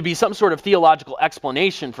there needed to be some sort of theological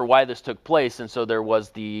explanation for why this took place, and so there was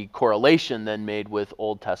the correlation then made with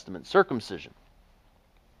Old Testament circumcision.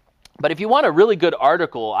 But if you want a really good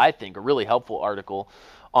article, I think, a really helpful article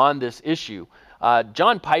on this issue,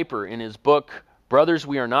 John Piper, in his book, Brothers,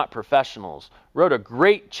 We Are Not Professionals, wrote a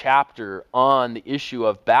great chapter on the issue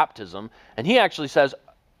of baptism, and he actually says,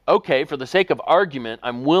 okay, for the sake of argument,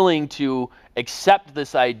 I'm willing to accept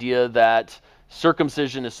this idea that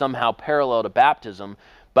circumcision is somehow parallel to baptism,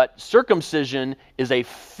 but circumcision is a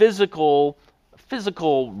physical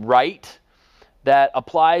rite that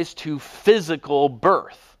applies to physical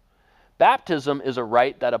birth. Baptism is a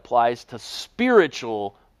rite that applies to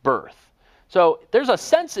spiritual birth. So there's a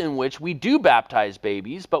sense in which we do baptize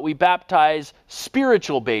babies, but we baptize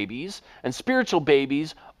spiritual babies, and spiritual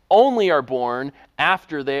babies only are born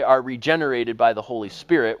after they are regenerated by the Holy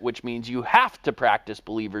Spirit, which means you have to practice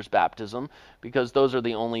believers' baptism because those are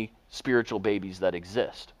the only spiritual babies that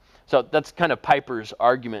exist. So that's kind of Piper's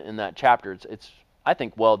argument in that chapter. It's I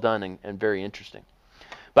think, well done and very interesting.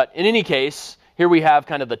 But in any case, here we have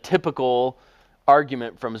kind of the typical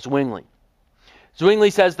argument from Zwingli. Zwingli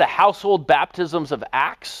says the household baptisms of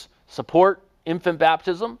Acts support infant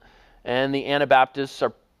baptism, and the Anabaptists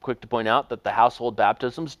are quick to point out that the household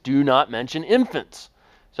baptisms do not mention infants.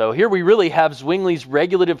 So here we really have Zwingli's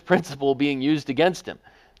regulative principle being used against him.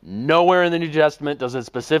 Nowhere in the New Testament does it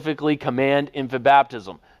specifically command infant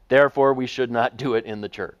baptism. Therefore, we should not do it in the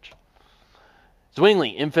church. Zwingli,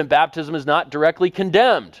 infant baptism is not directly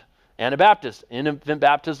condemned. Anabaptist, infant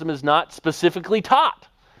baptism is not specifically taught.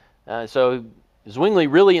 So Zwingli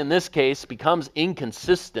really in this case becomes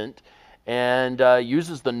inconsistent and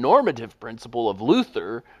uses the normative principle of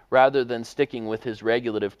Luther rather than sticking with his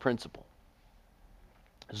regulative principle.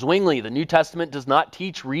 Zwingli, the New Testament does not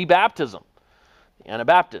teach rebaptism. The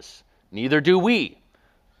Anabaptists, neither do we.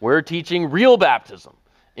 We're teaching real baptism.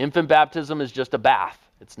 Infant baptism is just a bath.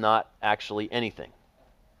 It's not actually anything.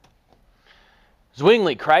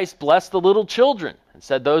 Zwingli, Christ blessed the little children and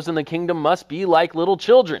said those in the kingdom must be like little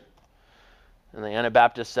children. And the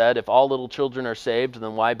Anabaptist said, if all little children are saved,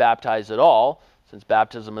 then why baptize at all, since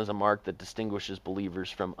baptism is a mark that distinguishes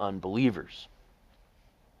believers from unbelievers.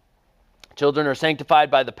 Children are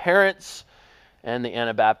sanctified by the parents, and the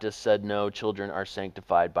Anabaptist said, no, children are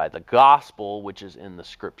sanctified by the gospel, which is in the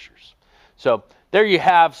scriptures. So there you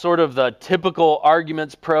have sort of the typical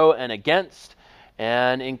arguments pro and against,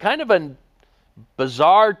 and in kind of a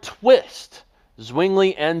bizarre twist,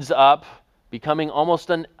 Zwingli ends up becoming almost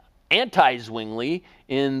an anti-Zwingli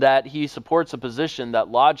in that he supports a position that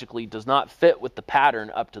logically does not fit with the pattern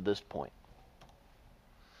up to this point.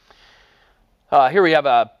 Here we have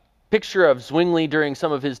a picture of Zwingli during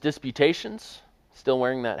some of his disputations, still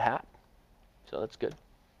wearing that hat, so that's good.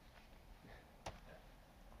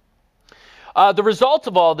 The result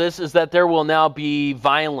of all this is that there will now be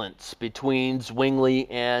violence between Zwingli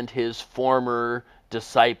and his former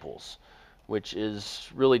disciples, which is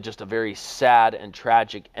really just a very sad and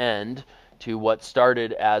tragic end to what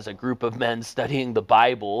started as a group of men studying the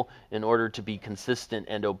Bible in order to be consistent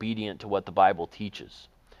and obedient to what the Bible teaches.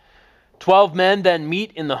 12 men then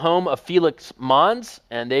meet in the home of Felix Mons,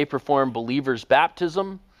 and they perform believers'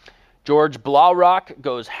 baptism. George Blaurock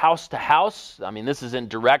goes house to house. I mean, this is in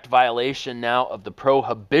direct violation now of the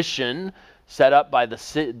prohibition set up by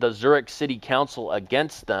the Zurich City Council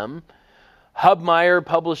against them. Hubmaier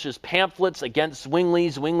publishes pamphlets against Zwingli.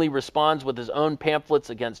 Zwingli responds with his own pamphlets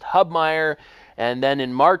against Hubmaier. And then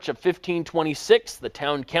in March of 1526, the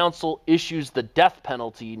town council issues the death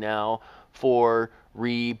penalty now for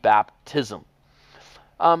rebaptism.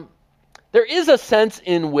 There is a sense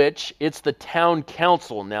in which it's the town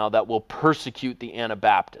council now that will persecute the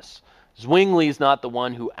Anabaptists. Zwingli is not the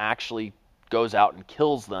one who actually goes out and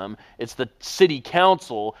kills them. It's the city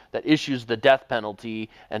council that issues the death penalty,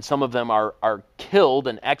 and some of them are killed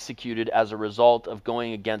and executed as a result of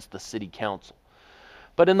going against the city council.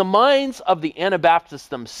 But in the minds of the Anabaptists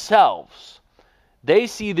themselves, they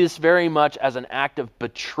see this very much as an act of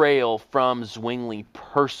betrayal from Zwingli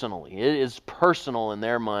personally. It is personal in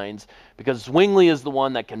their minds because Zwingli is the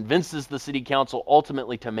one that convinces the city council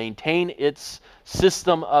ultimately to maintain its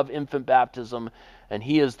system of infant baptism, and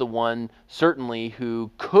he is the one certainly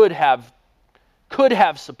who could have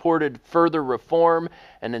supported further reform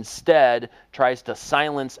and instead tries to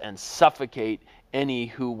silence and suffocate any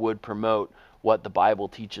who would promote what the Bible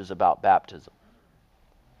teaches about baptism.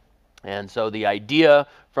 And so the idea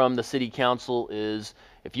from the city council is,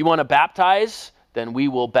 if you want to baptize, then we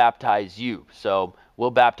will baptize you. So we'll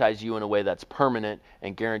baptize you in a way that's permanent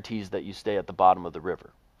and guarantees that you stay at the bottom of the river.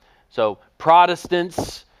 So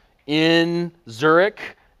Protestants in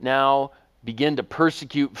Zurich now begin to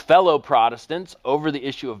persecute fellow Protestants over the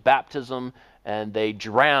issue of baptism, and they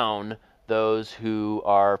drown those who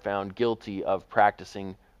are found guilty of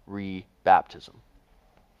practicing rebaptism.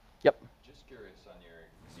 Yep.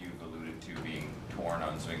 You've alluded to being torn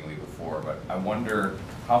on Zwingli before, but I wonder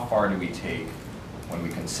how far do we take when we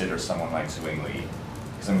consider someone like Zwingli?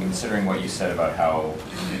 Because I'm considering what you said about how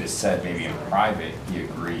it is said maybe in private he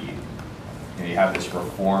agreed. You have this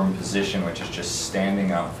reform position which is just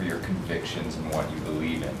standing up for your convictions and what you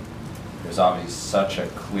believe in. There's obviously such a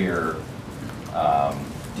clear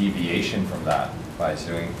deviation from that by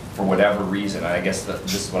Zwingli for whatever reason. And I guess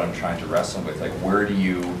this is what I'm trying to wrestle with. Like, where do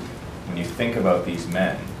you, when you think about these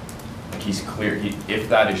men, like, he's clear, if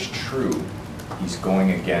that is true, he's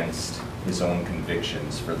going against his own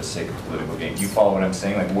convictions for the sake of political gain. Do you follow what I'm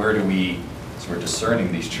saying? Like, where do we, as we're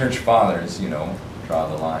discerning these church fathers, draw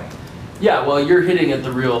the line? Yeah, well, you're hitting at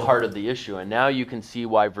the real heart of the issue, and now you can see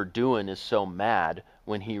why Verduin is so mad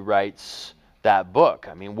when he writes that book.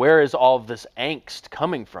 I mean, where is all of this angst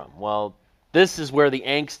coming from? Well, this is where the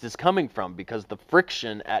angst is coming from, because the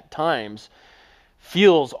friction at times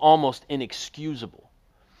feels almost inexcusable.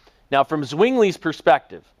 Now, from Zwingli's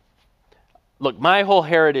perspective, look, my whole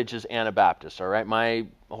heritage is Anabaptist, all right? My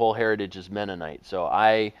whole heritage is Mennonite, so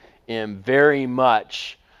I am very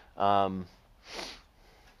much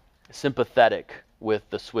sympathetic with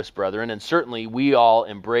the Swiss Brethren, and certainly we all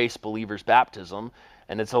embrace believers' baptism,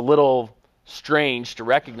 and it's a little strange to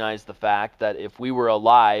recognize the fact that if we were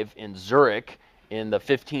alive in Zurich in the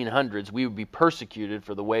 1500s, we would be persecuted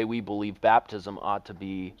for the way we believe baptism ought to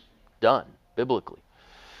be done biblically.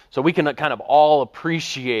 So we can kind of all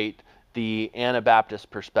appreciate the Anabaptist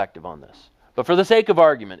perspective on this. But for the sake of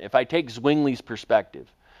argument, if I take Zwingli's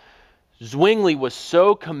perspective, Zwingli was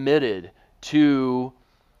so committed to,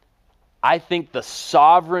 I think, the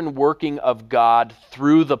sovereign working of God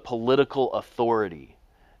through the political authority,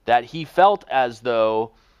 that he felt as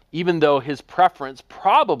though, even though his preference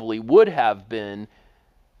probably would have been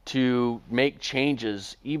to make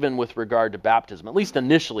changes even with regard to baptism, at least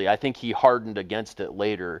initially, I think he hardened against it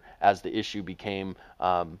later as the issue became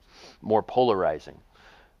more polarizing.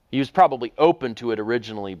 He was probably open to it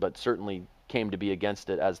originally, but certainly came to be against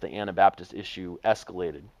it as the Anabaptist issue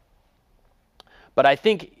escalated. But I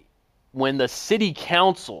think when the city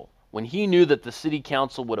council, when he knew that the city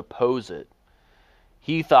council would oppose it,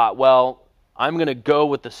 he thought, well, I'm going to go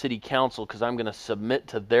with the city council because I'm going to submit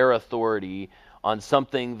to their authority on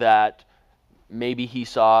something that maybe he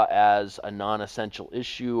saw as a non-essential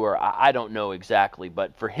issue, or I don't know exactly,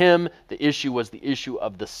 but for him, the issue was the issue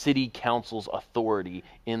of the city council's authority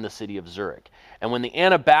in the city of Zurich. And when the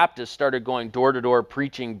Anabaptists started going door to door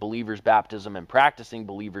preaching believers' baptism and practicing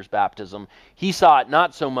believers' baptism, he saw it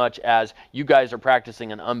not so much as you guys are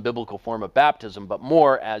practicing an unbiblical form of baptism, but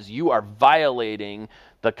more as you are violating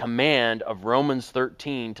the command of Romans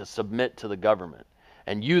 13 to submit to the government.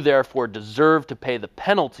 And you therefore deserve to pay the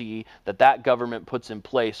penalty that that government puts in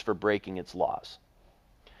place for breaking its laws.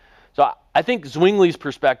 So I think Zwingli's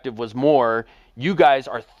perspective was more, you guys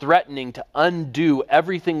are threatening to undo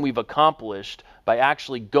everything we've accomplished by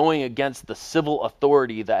actually going against the civil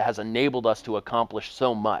authority that has enabled us to accomplish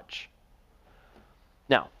so much.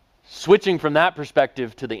 Now, switching from that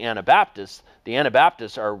perspective to the Anabaptists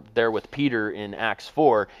are there with Peter in Acts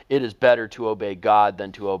 4. It is better to obey God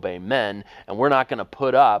than to obey men, and we're not going to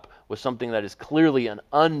put up with something that is clearly an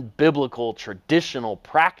unbiblical traditional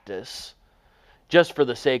practice just for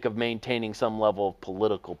the sake of maintaining some level of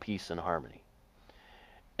political peace and harmony.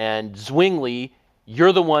 And Zwingli,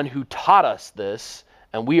 you're the one who taught us this,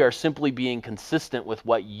 and we are simply being consistent with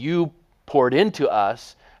what you poured into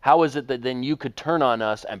us. How is it that then you could turn on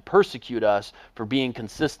us and persecute us for being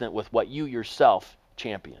consistent with what you yourself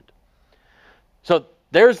championed? So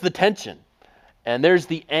there's the tension, and there's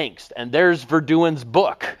the angst, and there's Verduin's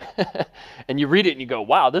book. And you read it and you go,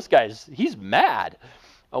 wow, he's mad.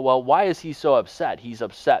 Oh, well, why is he so upset? He's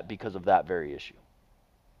upset because of that very issue.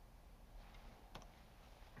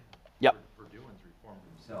 Yep. Verduin's reformed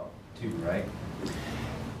himself too, right?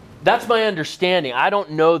 That's my understanding. I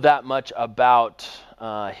don't know that much about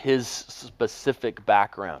his specific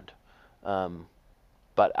background,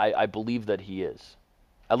 but I believe that he is,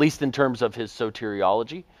 at least in terms of his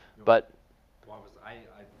soteriology. But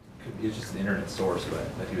it's just an internet source,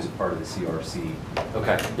 but that he was a part of the CRC.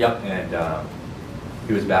 Okay. Yep. And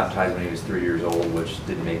he was baptized when he was 3 years old, which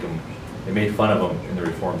didn't make him. They made fun of him in the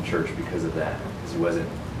Reformed Church because of that, because he wasn't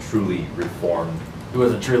truly reformed. He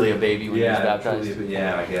wasn't truly a baby when he was baptized.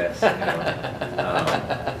 I guess.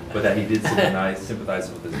 But that he did sympathize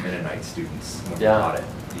with his Mennonite students when he taught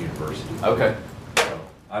at the university. Okay. So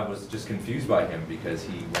I was just confused by him because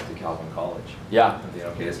he went to Calvin College. Yeah. I'm thinking,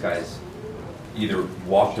 okay, this guy's either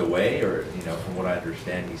walked away or, from what I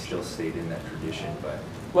understand, he still stayed in that tradition. But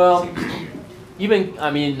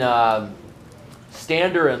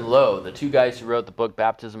Stander and Lowe, the two guys who wrote the book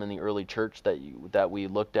Baptism in the Early Church that we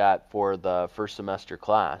looked at for the first semester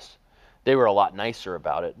class, they were a lot nicer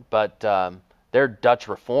about it. But they're Dutch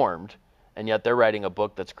Reformed, and yet they're writing a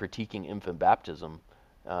book that's critiquing infant baptism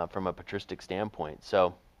from a patristic standpoint.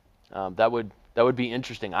 So that would be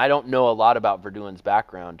interesting. I don't know a lot about Verduin's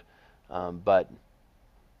background, but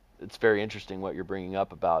it's very interesting what you're bringing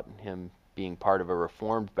up about him being part of a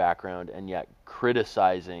Reformed background and yet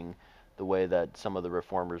criticizing the way that some of the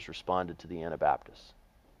Reformers responded to the Anabaptists.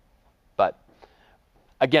 But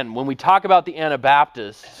again, when we talk about the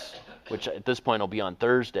Anabaptists, which at this point will be on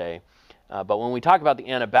Thursday, but when we talk about the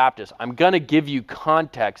Anabaptists, I'm going to give you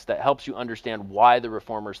context that helps you understand why the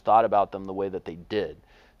Reformers thought about them the way that they did.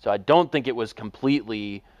 So I don't think it was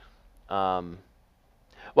completely... I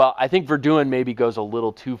think Verduin maybe goes a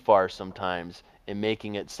little too far sometimes in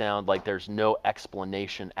making it sound like there's no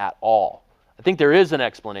explanation at all. I think there is an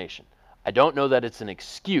explanation. I don't know that it's an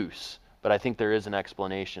excuse, but I think there is an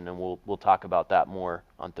explanation, and we'll talk about that more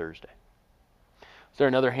on Thursday. Is there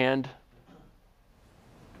another hand?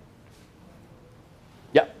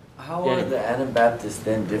 Yep. How are the Anabaptists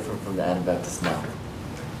then different from the Anabaptists now?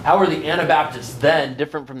 How are the Anabaptists then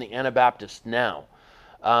different from the Anabaptists now?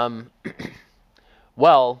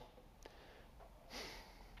 Well,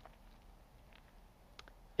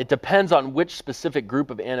 it depends on which specific group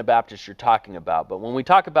of Anabaptists you're talking about. But when we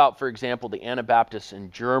talk about, for example, the Anabaptists in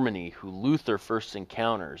Germany who Luther first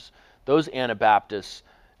encounters, those Anabaptists,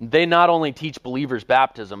 they not only teach believers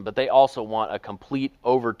baptism, but they also want a complete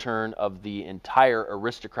overturn of the entire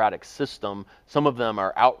aristocratic system. Some of them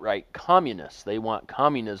are outright communists. They want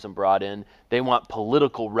communism brought in. They want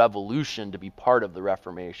political revolution to be part of the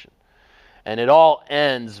Reformation. And it all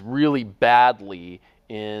ends really badly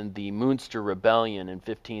in the Münster Rebellion in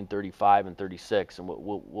 1535 and 36, and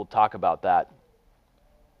we'll talk about that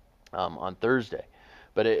on Thursday.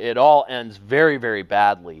 But it all ends very, very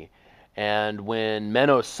badly. And when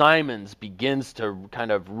Menno Simons begins to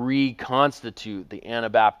kind of reconstitute the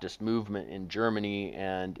Anabaptist movement in Germany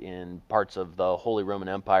and in parts of the Holy Roman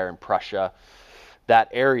Empire and Prussia, that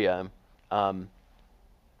area,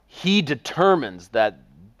 he determines that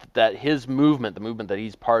his movement, the movement that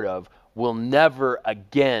he's part of, will never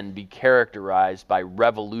again be characterized by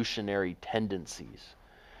revolutionary tendencies.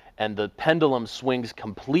 And the pendulum swings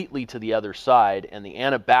completely to the other side, and the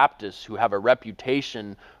Anabaptists, who have a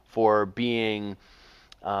reputation for being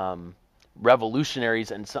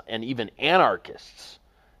revolutionaries and even anarchists,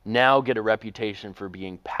 now get a reputation for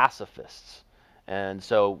being pacifists. And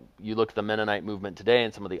so you look at the Mennonite movement today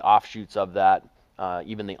and some of the offshoots of that,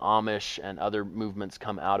 even the Amish and other movements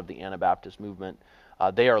come out of the Anabaptist movement.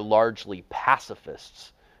 They are largely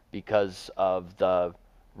pacifists because of the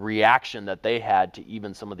reaction that they had to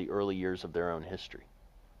even some of the early years of their own history.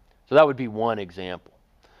 So that would be one example.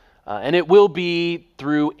 And it will be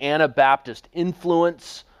through Anabaptist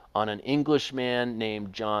influence on an Englishman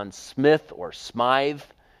named John Smith or Smythe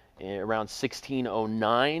around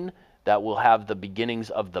 1609 that will have the beginnings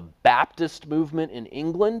of the Baptist movement in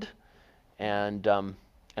England. And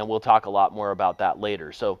we'll talk a lot more about that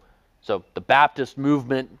later. So the Baptist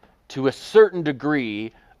movement, to a certain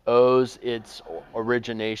degree, owes its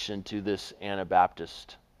origination to this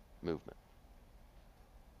Anabaptist movement.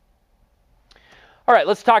 All right,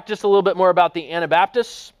 let's talk just a little bit more about the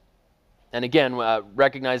Anabaptists. And again,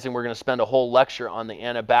 recognizing we're going to spend a whole lecture on the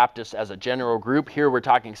Anabaptists as a general group, here we're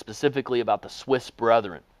talking specifically about the Swiss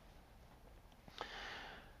Brethren.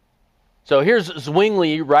 So here's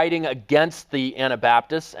Zwingli writing against the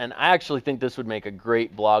Anabaptists, and I actually think this would make a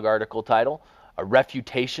great blog article title, A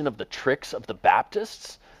Refutation of the Tricks of the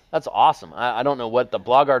Baptists. That's awesome. I don't know what the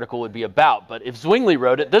blog article would be about, but if Zwingli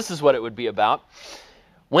wrote it, this is what it would be about.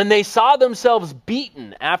 When they saw themselves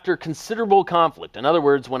beaten after considerable conflict, in other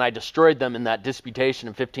words, when I destroyed them in that disputation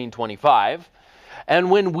in 1525, and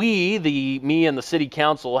when me and the city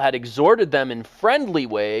council, had exhorted them in friendly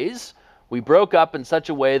ways, we broke up in such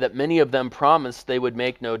a way that many of them promised they would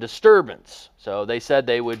make no disturbance. So they said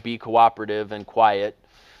they would be cooperative and quiet,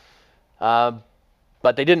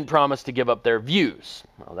 but they didn't promise to give up their views.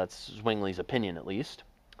 Well, that's Zwingli's opinion, at least.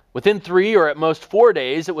 Within 3 or at most 4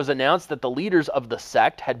 days, it was announced that the leaders of the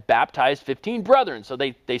sect had baptized 15 brethren. So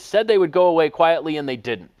they said they would go away quietly, and they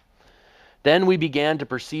didn't. Then we began to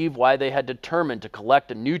perceive why they had determined to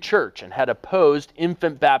collect a new church and had opposed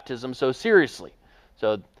infant baptism so seriously.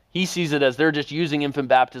 So he sees it as they're just using infant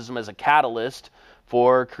baptism as a catalyst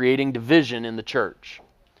for creating division in the church.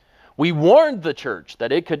 We warned the church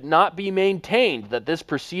that it could not be maintained, that this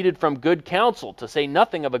proceeded from good counsel, to say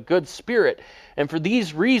nothing of a good spirit, and for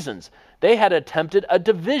these reasons they had attempted a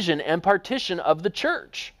division and partition of the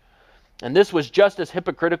church. And this was just as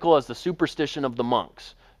hypocritical as the superstition of the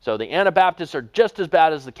monks. So the Anabaptists are just as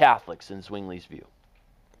bad as the Catholics in Zwingli's view.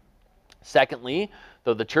 Secondly,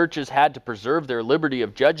 though the churches had to preserve their liberty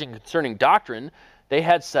of judging concerning doctrine, they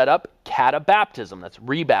had set up catabaptism, that's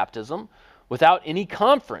rebaptism, without any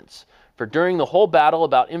conference. For during the whole battle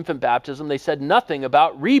about infant baptism, they said nothing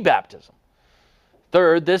about rebaptism.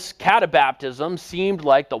 Third, this catabaptism seemed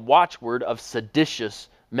like the watchword of seditious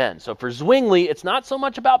men. So for Zwingli, it's not so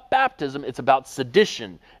much about baptism, it's about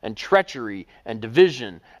sedition and treachery and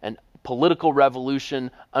division and political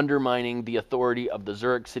revolution, undermining the authority of the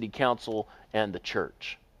Zurich City Council and the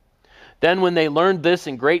church. Then when they learned this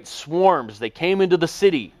in great swarms, they came into the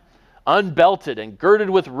city, unbelted and girded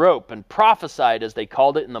with rope, and prophesied, as they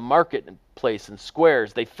called it, in the marketplace and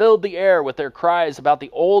squares. They filled the air with their cries about the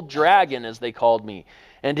old dragon, as they called me,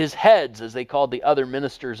 and his heads, as they called the other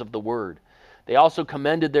ministers of the word. They also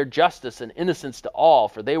commended their justice and innocence to all,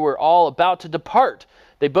 for they were all about to depart.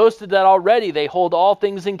 They boasted that already they hold all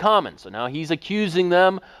things in common. So now he's accusing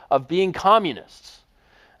them of being communists,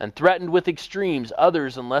 and threatened with extremes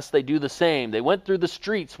others unless they do the same. They went through the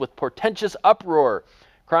streets with portentous uproar,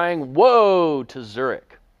 crying, "Woe to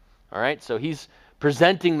Zurich." All right, so he's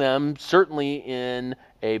presenting them certainly in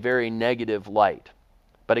a very negative light.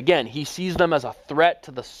 But again, he sees them as a threat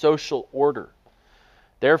to the social order.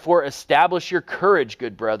 Therefore, establish your courage,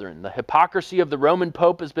 good brethren. The hypocrisy of the Roman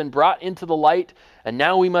Pope has been brought into the light, and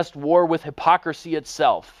now we must war with hypocrisy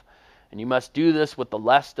itself. And you must do this with the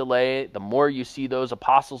less delay, the more you see those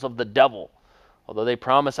apostles of the devil, although they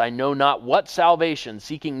promise I know not what salvation,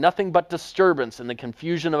 seeking nothing but disturbance in the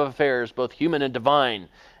confusion of affairs, both human and divine,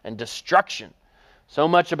 and destruction. So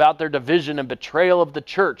much about their division and betrayal of the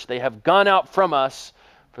church. They have gone out from us,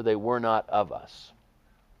 for they were not of us.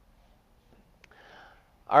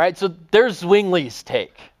 All right, so there's Zwingli's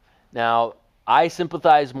take. Now, I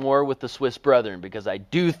sympathize more with the Swiss Brethren because I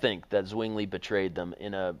do think that Zwingli betrayed them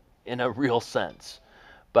in a real sense.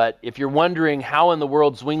 But if you're wondering how in the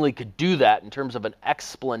world Zwingli could do that in terms of an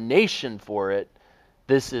explanation for it,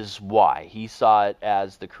 this is why. He saw it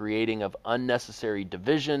as the creating of unnecessary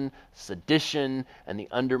division, sedition, and the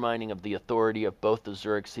undermining of the authority of both the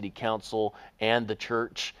Zurich City Council and the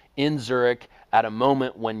church in Zurich at a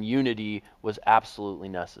moment when unity was absolutely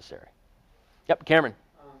necessary. Yep, Cameron.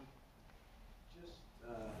 Just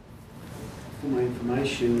for my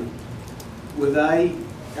information, were they,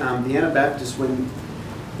 the Anabaptists, when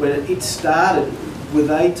it started, were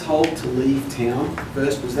they told to leave town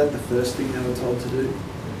first? Was that the first thing they were told to do?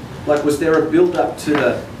 Like, was there a build-up to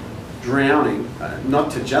the drowning,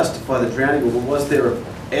 not to justify the drowning, but was there an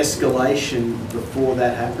escalation before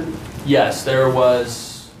that happened? Yes, there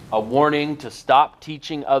was a warning to stop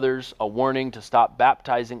teaching others, a warning to stop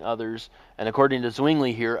baptizing others, and according to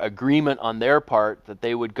Zwingli here, agreement on their part that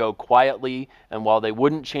they would go quietly, and while they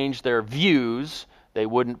wouldn't change their views, they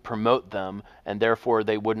wouldn't promote them, and therefore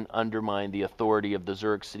they wouldn't undermine the authority of the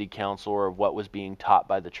Zurich City Council or of what was being taught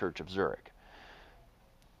by the Church of Zurich.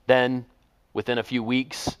 Then, within a few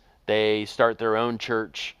weeks, they start their own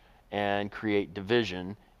church and create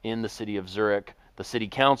division in the city of Zurich. The city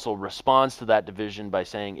council responds to that division by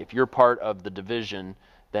saying, if you're part of the division,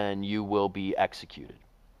 then you will be executed.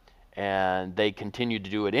 And they continue to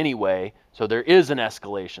do it anyway, so there is an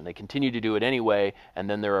escalation. They continue to do it anyway, and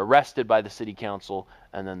then they're arrested by the city council,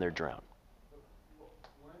 and then they're drowned.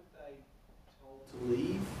 Weren't they told to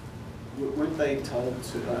leave? Weren't they told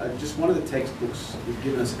to, just one of the textbooks you've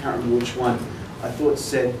given us, I can't remember which one, I thought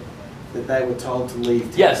said that they were told to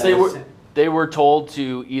leave. Yes, they were told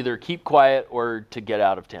to either keep quiet or to get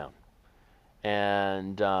out of town.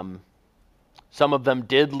 And some of them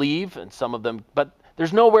did leave, and some of them, but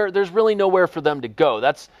there's really nowhere for them to go.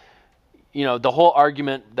 That's, the whole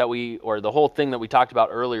argument that the whole thing that we talked about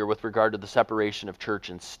earlier with regard to the separation of church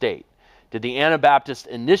and state. Did the Anabaptists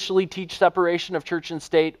initially teach separation of church and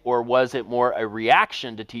state, or was it more a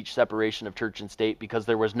reaction to teach separation of church and state because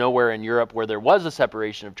there was nowhere in Europe where there was a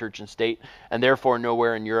separation of church and state, and therefore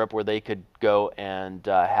nowhere in Europe where they could go and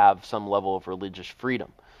have some level of religious freedom?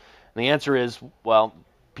 And the answer is, well,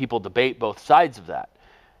 people debate both sides of that,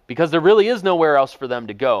 because there really is nowhere else for them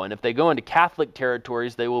to go. And if they go into Catholic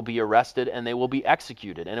territories, they will be arrested and they will be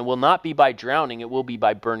executed. And it will not be by drowning, it will be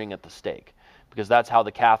by burning at the stake, because that's how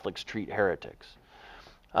the Catholics treat heretics.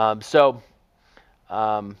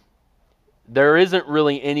 There isn't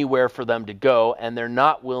really anywhere for them to go, and they're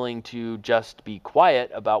not willing to just be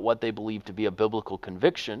quiet about what they believe to be a biblical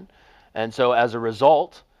conviction. And so as a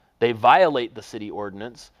result, they violate the city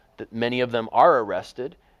ordinance, that many of them are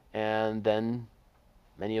arrested, and then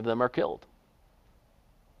many of them are killed.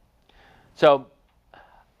 So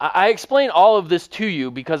I explain all of this to you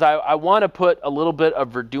because I want to put a little bit of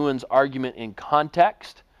Verduin's argument in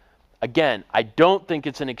context. Again, I don't think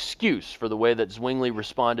it's an excuse for the way that Zwingli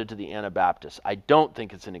responded to the Anabaptists. I don't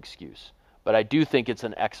think it's an excuse, but I do think it's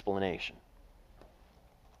an explanation.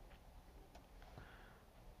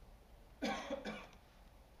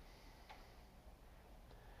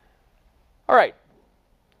 All right.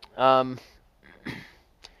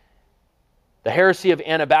 The heresy of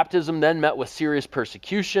Anabaptism then met with serious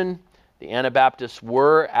persecution. The Anabaptists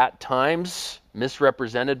were, at times,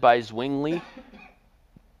 misrepresented by Zwingli,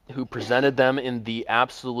 who presented them in the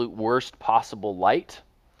absolute worst possible light.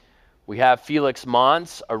 We have Felix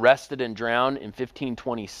Manz arrested and drowned in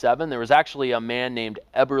 1527. There was actually a man named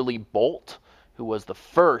Eberly Bolt who was the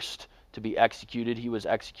first to be executed. He was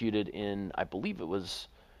executed in, I believe it was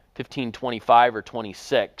 1525 or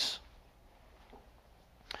 26.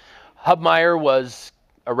 Hubmaier was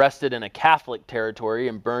arrested in a Catholic territory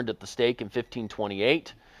and burned at the stake in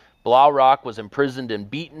 1528. Blaurock was imprisoned and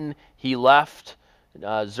beaten. He left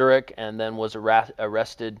Zurich and then was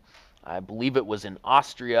arrested, I believe it was in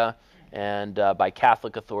Austria, and by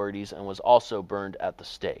Catholic authorities, and was also burned at the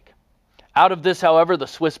stake. Out of this, however, the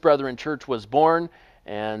Swiss Brethren Church was born,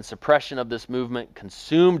 and suppression of this movement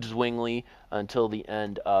consumed Zwingli until the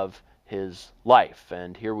end of his life.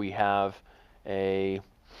 And here we have a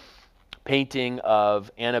painting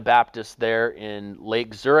of Anabaptists there in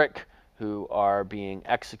Lake Zurich who are being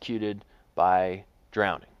executed by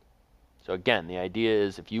drowning. So again, the idea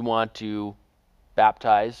is if you want to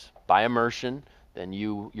baptize by immersion, then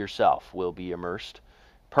you yourself will be immersed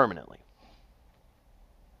permanently.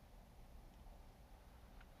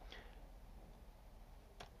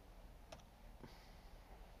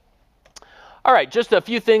 All right, just a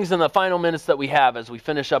few things in the final minutes that we have as we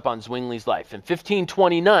finish up on Zwingli's life. In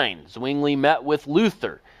 1529, Zwingli met with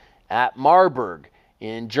Luther at Marburg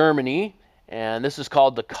in Germany, and this is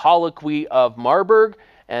called the Colloquy of Marburg,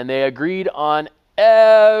 and they agreed on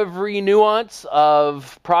every nuance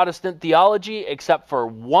of Protestant theology except for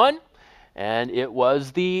one, and it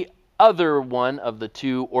was the other one of the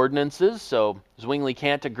two ordinances. So Zwingli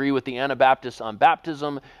can't agree with the Anabaptists on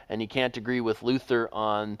baptism, and he can't agree with Luther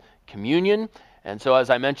on communion. And so, as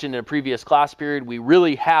I mentioned in a previous class period, we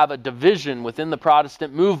really have a division within the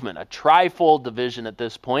Protestant movement, a trifold division at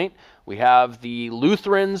this point. We have the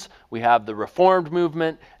Lutherans, we have the Reformed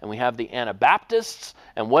movement, and we have the Anabaptists.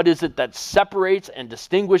 And what is it that separates and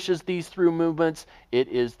distinguishes these three movements? It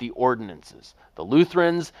is the ordinances. The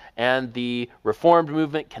Lutherans and the Reformed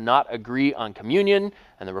movement cannot agree on communion,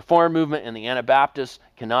 and the Reformed movement and the Anabaptists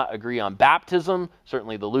cannot agree on baptism.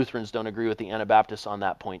 Certainly the Lutherans don't agree with the Anabaptists on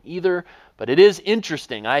that point either. But it is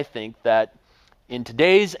interesting, I think, that In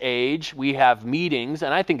today's age, we have meetings,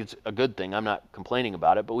 and I think it's a good thing, I'm not complaining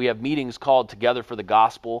about it, but we have meetings called Together for the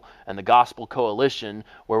Gospel and the Gospel Coalition,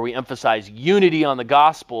 where we emphasize unity on the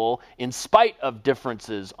gospel in spite of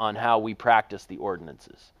differences on how we practice the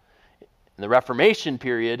ordinances. In the Reformation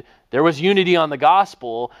period, there was unity on the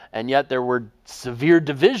gospel, and yet there were severe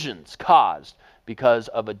divisions caused because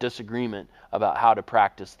of a disagreement about how to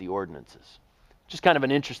practice the ordinances. Just kind of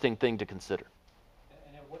an interesting thing to consider.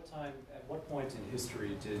 And at what point in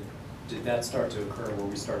history did that start to occur where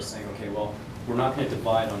we start saying, okay, well, we're not going to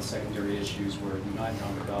divide on secondary issues, we're united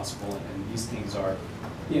on the gospel, and these things are,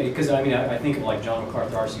 because I think of like John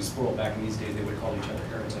MacArthur, R.C. Sproul, back in these days they would call each other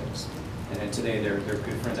heretics. And then today they're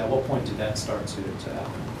good friends. At what point did that start to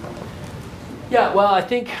happen? Yeah, well, I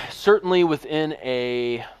think certainly within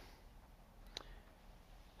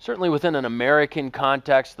an American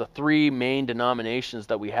context, the three main denominations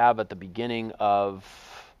that we have at the beginning of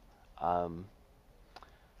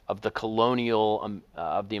the colonial,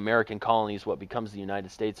 of the American colonies, what becomes the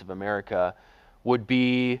United States of America, would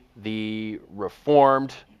be the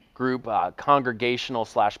Reformed group,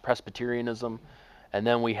 Congregational/Presbyterianism, and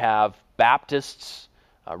then we have Baptists,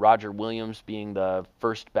 Roger Williams being the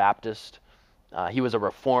first Baptist. He was a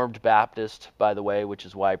Reformed Baptist, by the way, which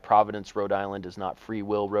is why Providence, Rhode Island is not Free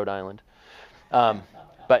Will, Rhode Island.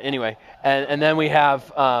 But anyway, and then we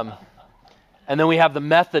have the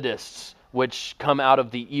Methodists, which come out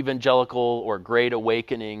of the evangelical or Great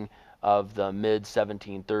Awakening of the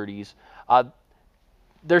mid-1730s.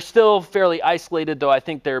 They're still fairly isolated, though I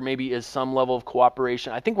think there maybe is some level of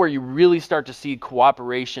cooperation. I think where you really start to see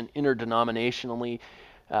cooperation interdenominationally,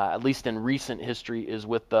 at least in recent history, is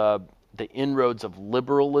with the inroads of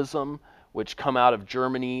liberalism, which come out of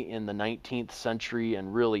Germany in the 19th century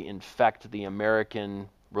and really infect the American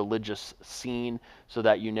religious scene, so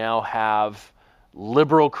that you now have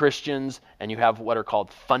liberal Christians and you have what are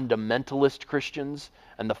called fundamentalist Christians.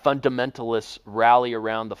 And the fundamentalists rally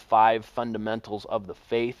around the 5 fundamentals of the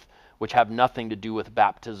faith, which have nothing to do with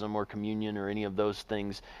baptism or communion or any of those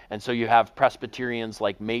things. And so you have Presbyterians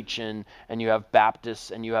like Machen, and you have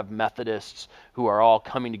Baptists, and you have Methodists who are all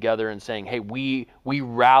coming together and saying, hey, we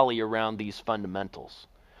rally around these fundamentals.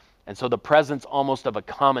 And so the presence almost of a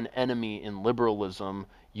common enemy in liberalism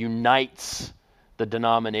unites the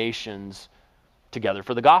denominations together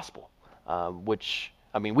for the gospel, which...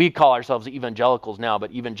 we call ourselves evangelicals now,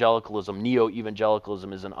 but evangelicalism,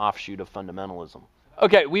 neo-evangelicalism, is an offshoot of fundamentalism.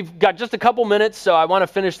 Okay, we've got just a couple minutes, so I want to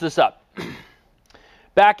finish this up.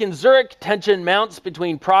 Back in Zurich, tension mounts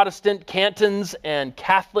between Protestant cantons and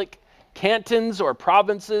Catholic cantons or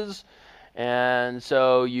provinces. And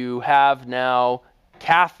so you have now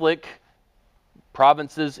Catholic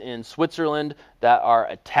provinces in Switzerland that are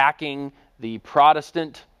attacking the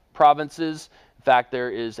Protestant provinces. In fact, there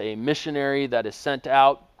is a missionary that is sent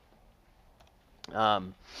out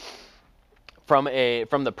from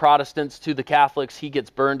the Protestants to the Catholics. He gets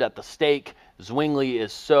burned at the stake. Zwingli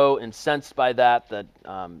is so incensed by that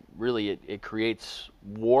really it creates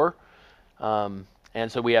war. And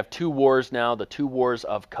so we have 2 wars now, the 2 wars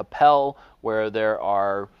of Kappel, where there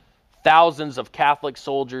are thousands of Catholic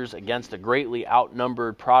soldiers against a greatly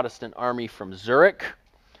outnumbered Protestant army from Zurich.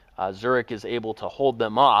 Zurich is able to hold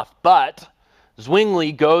them off, but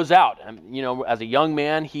Zwingli goes out. As a young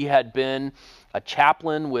man, he had been a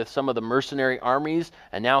chaplain with some of the mercenary armies,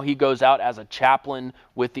 and now he goes out as a chaplain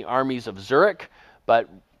with the armies of Zurich. But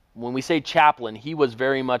when we say chaplain, he was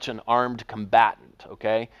very much an armed combatant,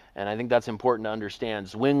 okay? And I think that's important to understand.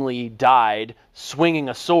 Zwingli died swinging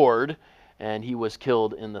a sword, and he was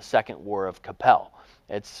killed in the Second War of Kappel.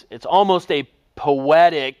 It's almost a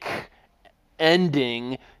poetic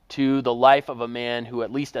ending to the life of a man who,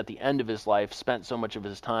 at least at the end of his life, spent so much of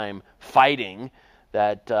his time fighting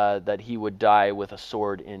that he would die with a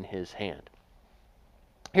sword in his hand.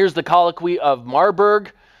 Here's the colloquy of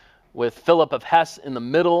Marburg, with Philip of Hesse in the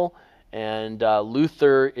middle, and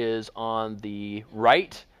Luther is on the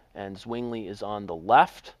right, and Zwingli is on the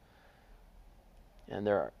left. And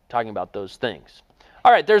they're talking about those things.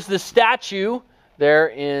 All right, there's this statue there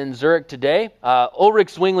in Zurich today.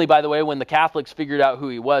 Ulrich Zwingli, by the way, when the Catholics figured out who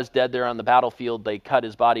he was dead there on the battlefield, they cut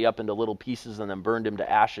his body up into little pieces and then burned him to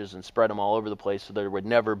ashes and spread him all over the place, so there would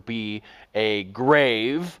never be a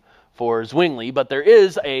grave for Zwingli. But there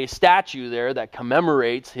is a statue there that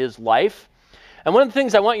commemorates his life. And one of the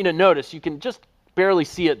things I want you to notice, you can just barely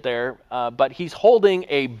see it there, but he's holding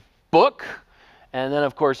a book, and then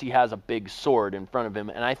of course he has a big sword in front of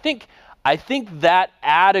him. And I think that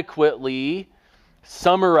adequately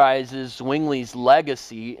summarizes Zwingli's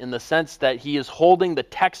legacy, in the sense that he is holding the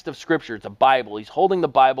text of Scripture. It's a Bible. He's holding the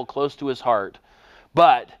Bible close to his heart,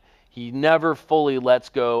 but he never fully lets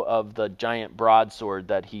go of the giant broadsword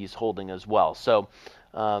that he's holding as well. So,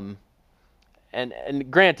 and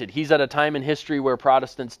granted, he's at a time in history where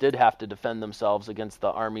Protestants did have to defend themselves against the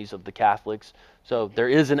armies of the Catholics. So there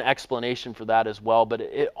is an explanation for that as well, but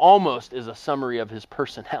it almost is a summary of his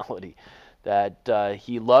personality, that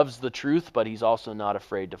he loves the truth, but he's also not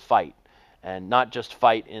afraid to fight, and not just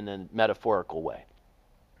fight in a metaphorical way.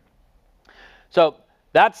 So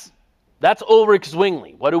that's Ulrich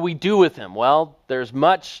Zwingli. What do we do with him? Well, there's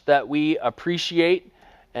much that we appreciate,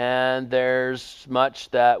 and there's much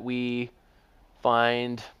that we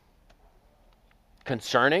find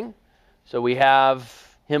concerning. So we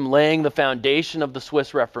have him laying the foundation of the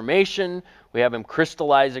Swiss Reformation. We have him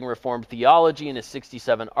crystallizing Reformed theology in his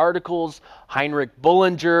 67 articles. Heinrich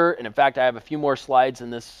Bullinger, and in fact I have a few more slides in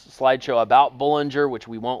this slideshow about Bullinger, which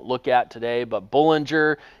we won't look at today, but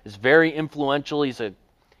Bullinger is very influential. He's a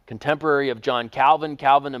contemporary of John Calvin.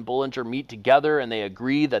 Calvin and Bullinger meet together, and they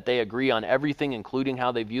agree on everything, including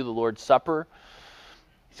how they view the Lord's Supper.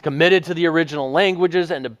 He's committed to the original languages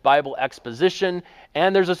and to Bible exposition,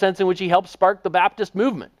 and there's a sense in which he helped spark the Baptist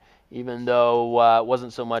movement, even though it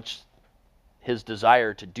wasn't so much his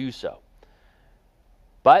desire to do so.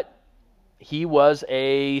 But he was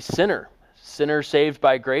a sinner saved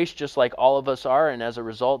by grace, just like all of us are, and as a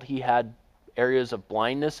result, he had areas of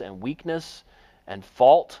blindness and weakness and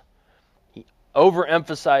fault. He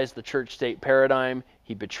overemphasized the church-state paradigm.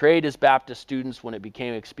 He betrayed his Baptist students when it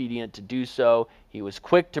became expedient to do so. He was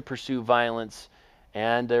quick to pursue violence,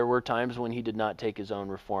 and there were times when he did not take his own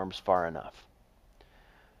reforms far enough.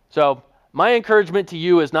 So my encouragement to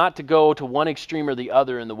you is not to go to one extreme or the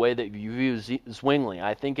other in the way that you view Zwingli.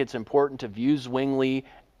 I think it's important to view Zwingli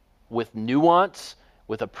with nuance,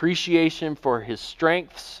 with appreciation for his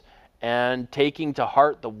strengths, and taking to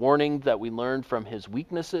heart the warning that we learned from his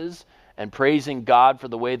weaknesses, and praising God for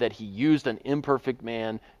the way that he used an imperfect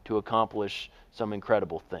man to accomplish some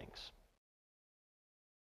incredible things.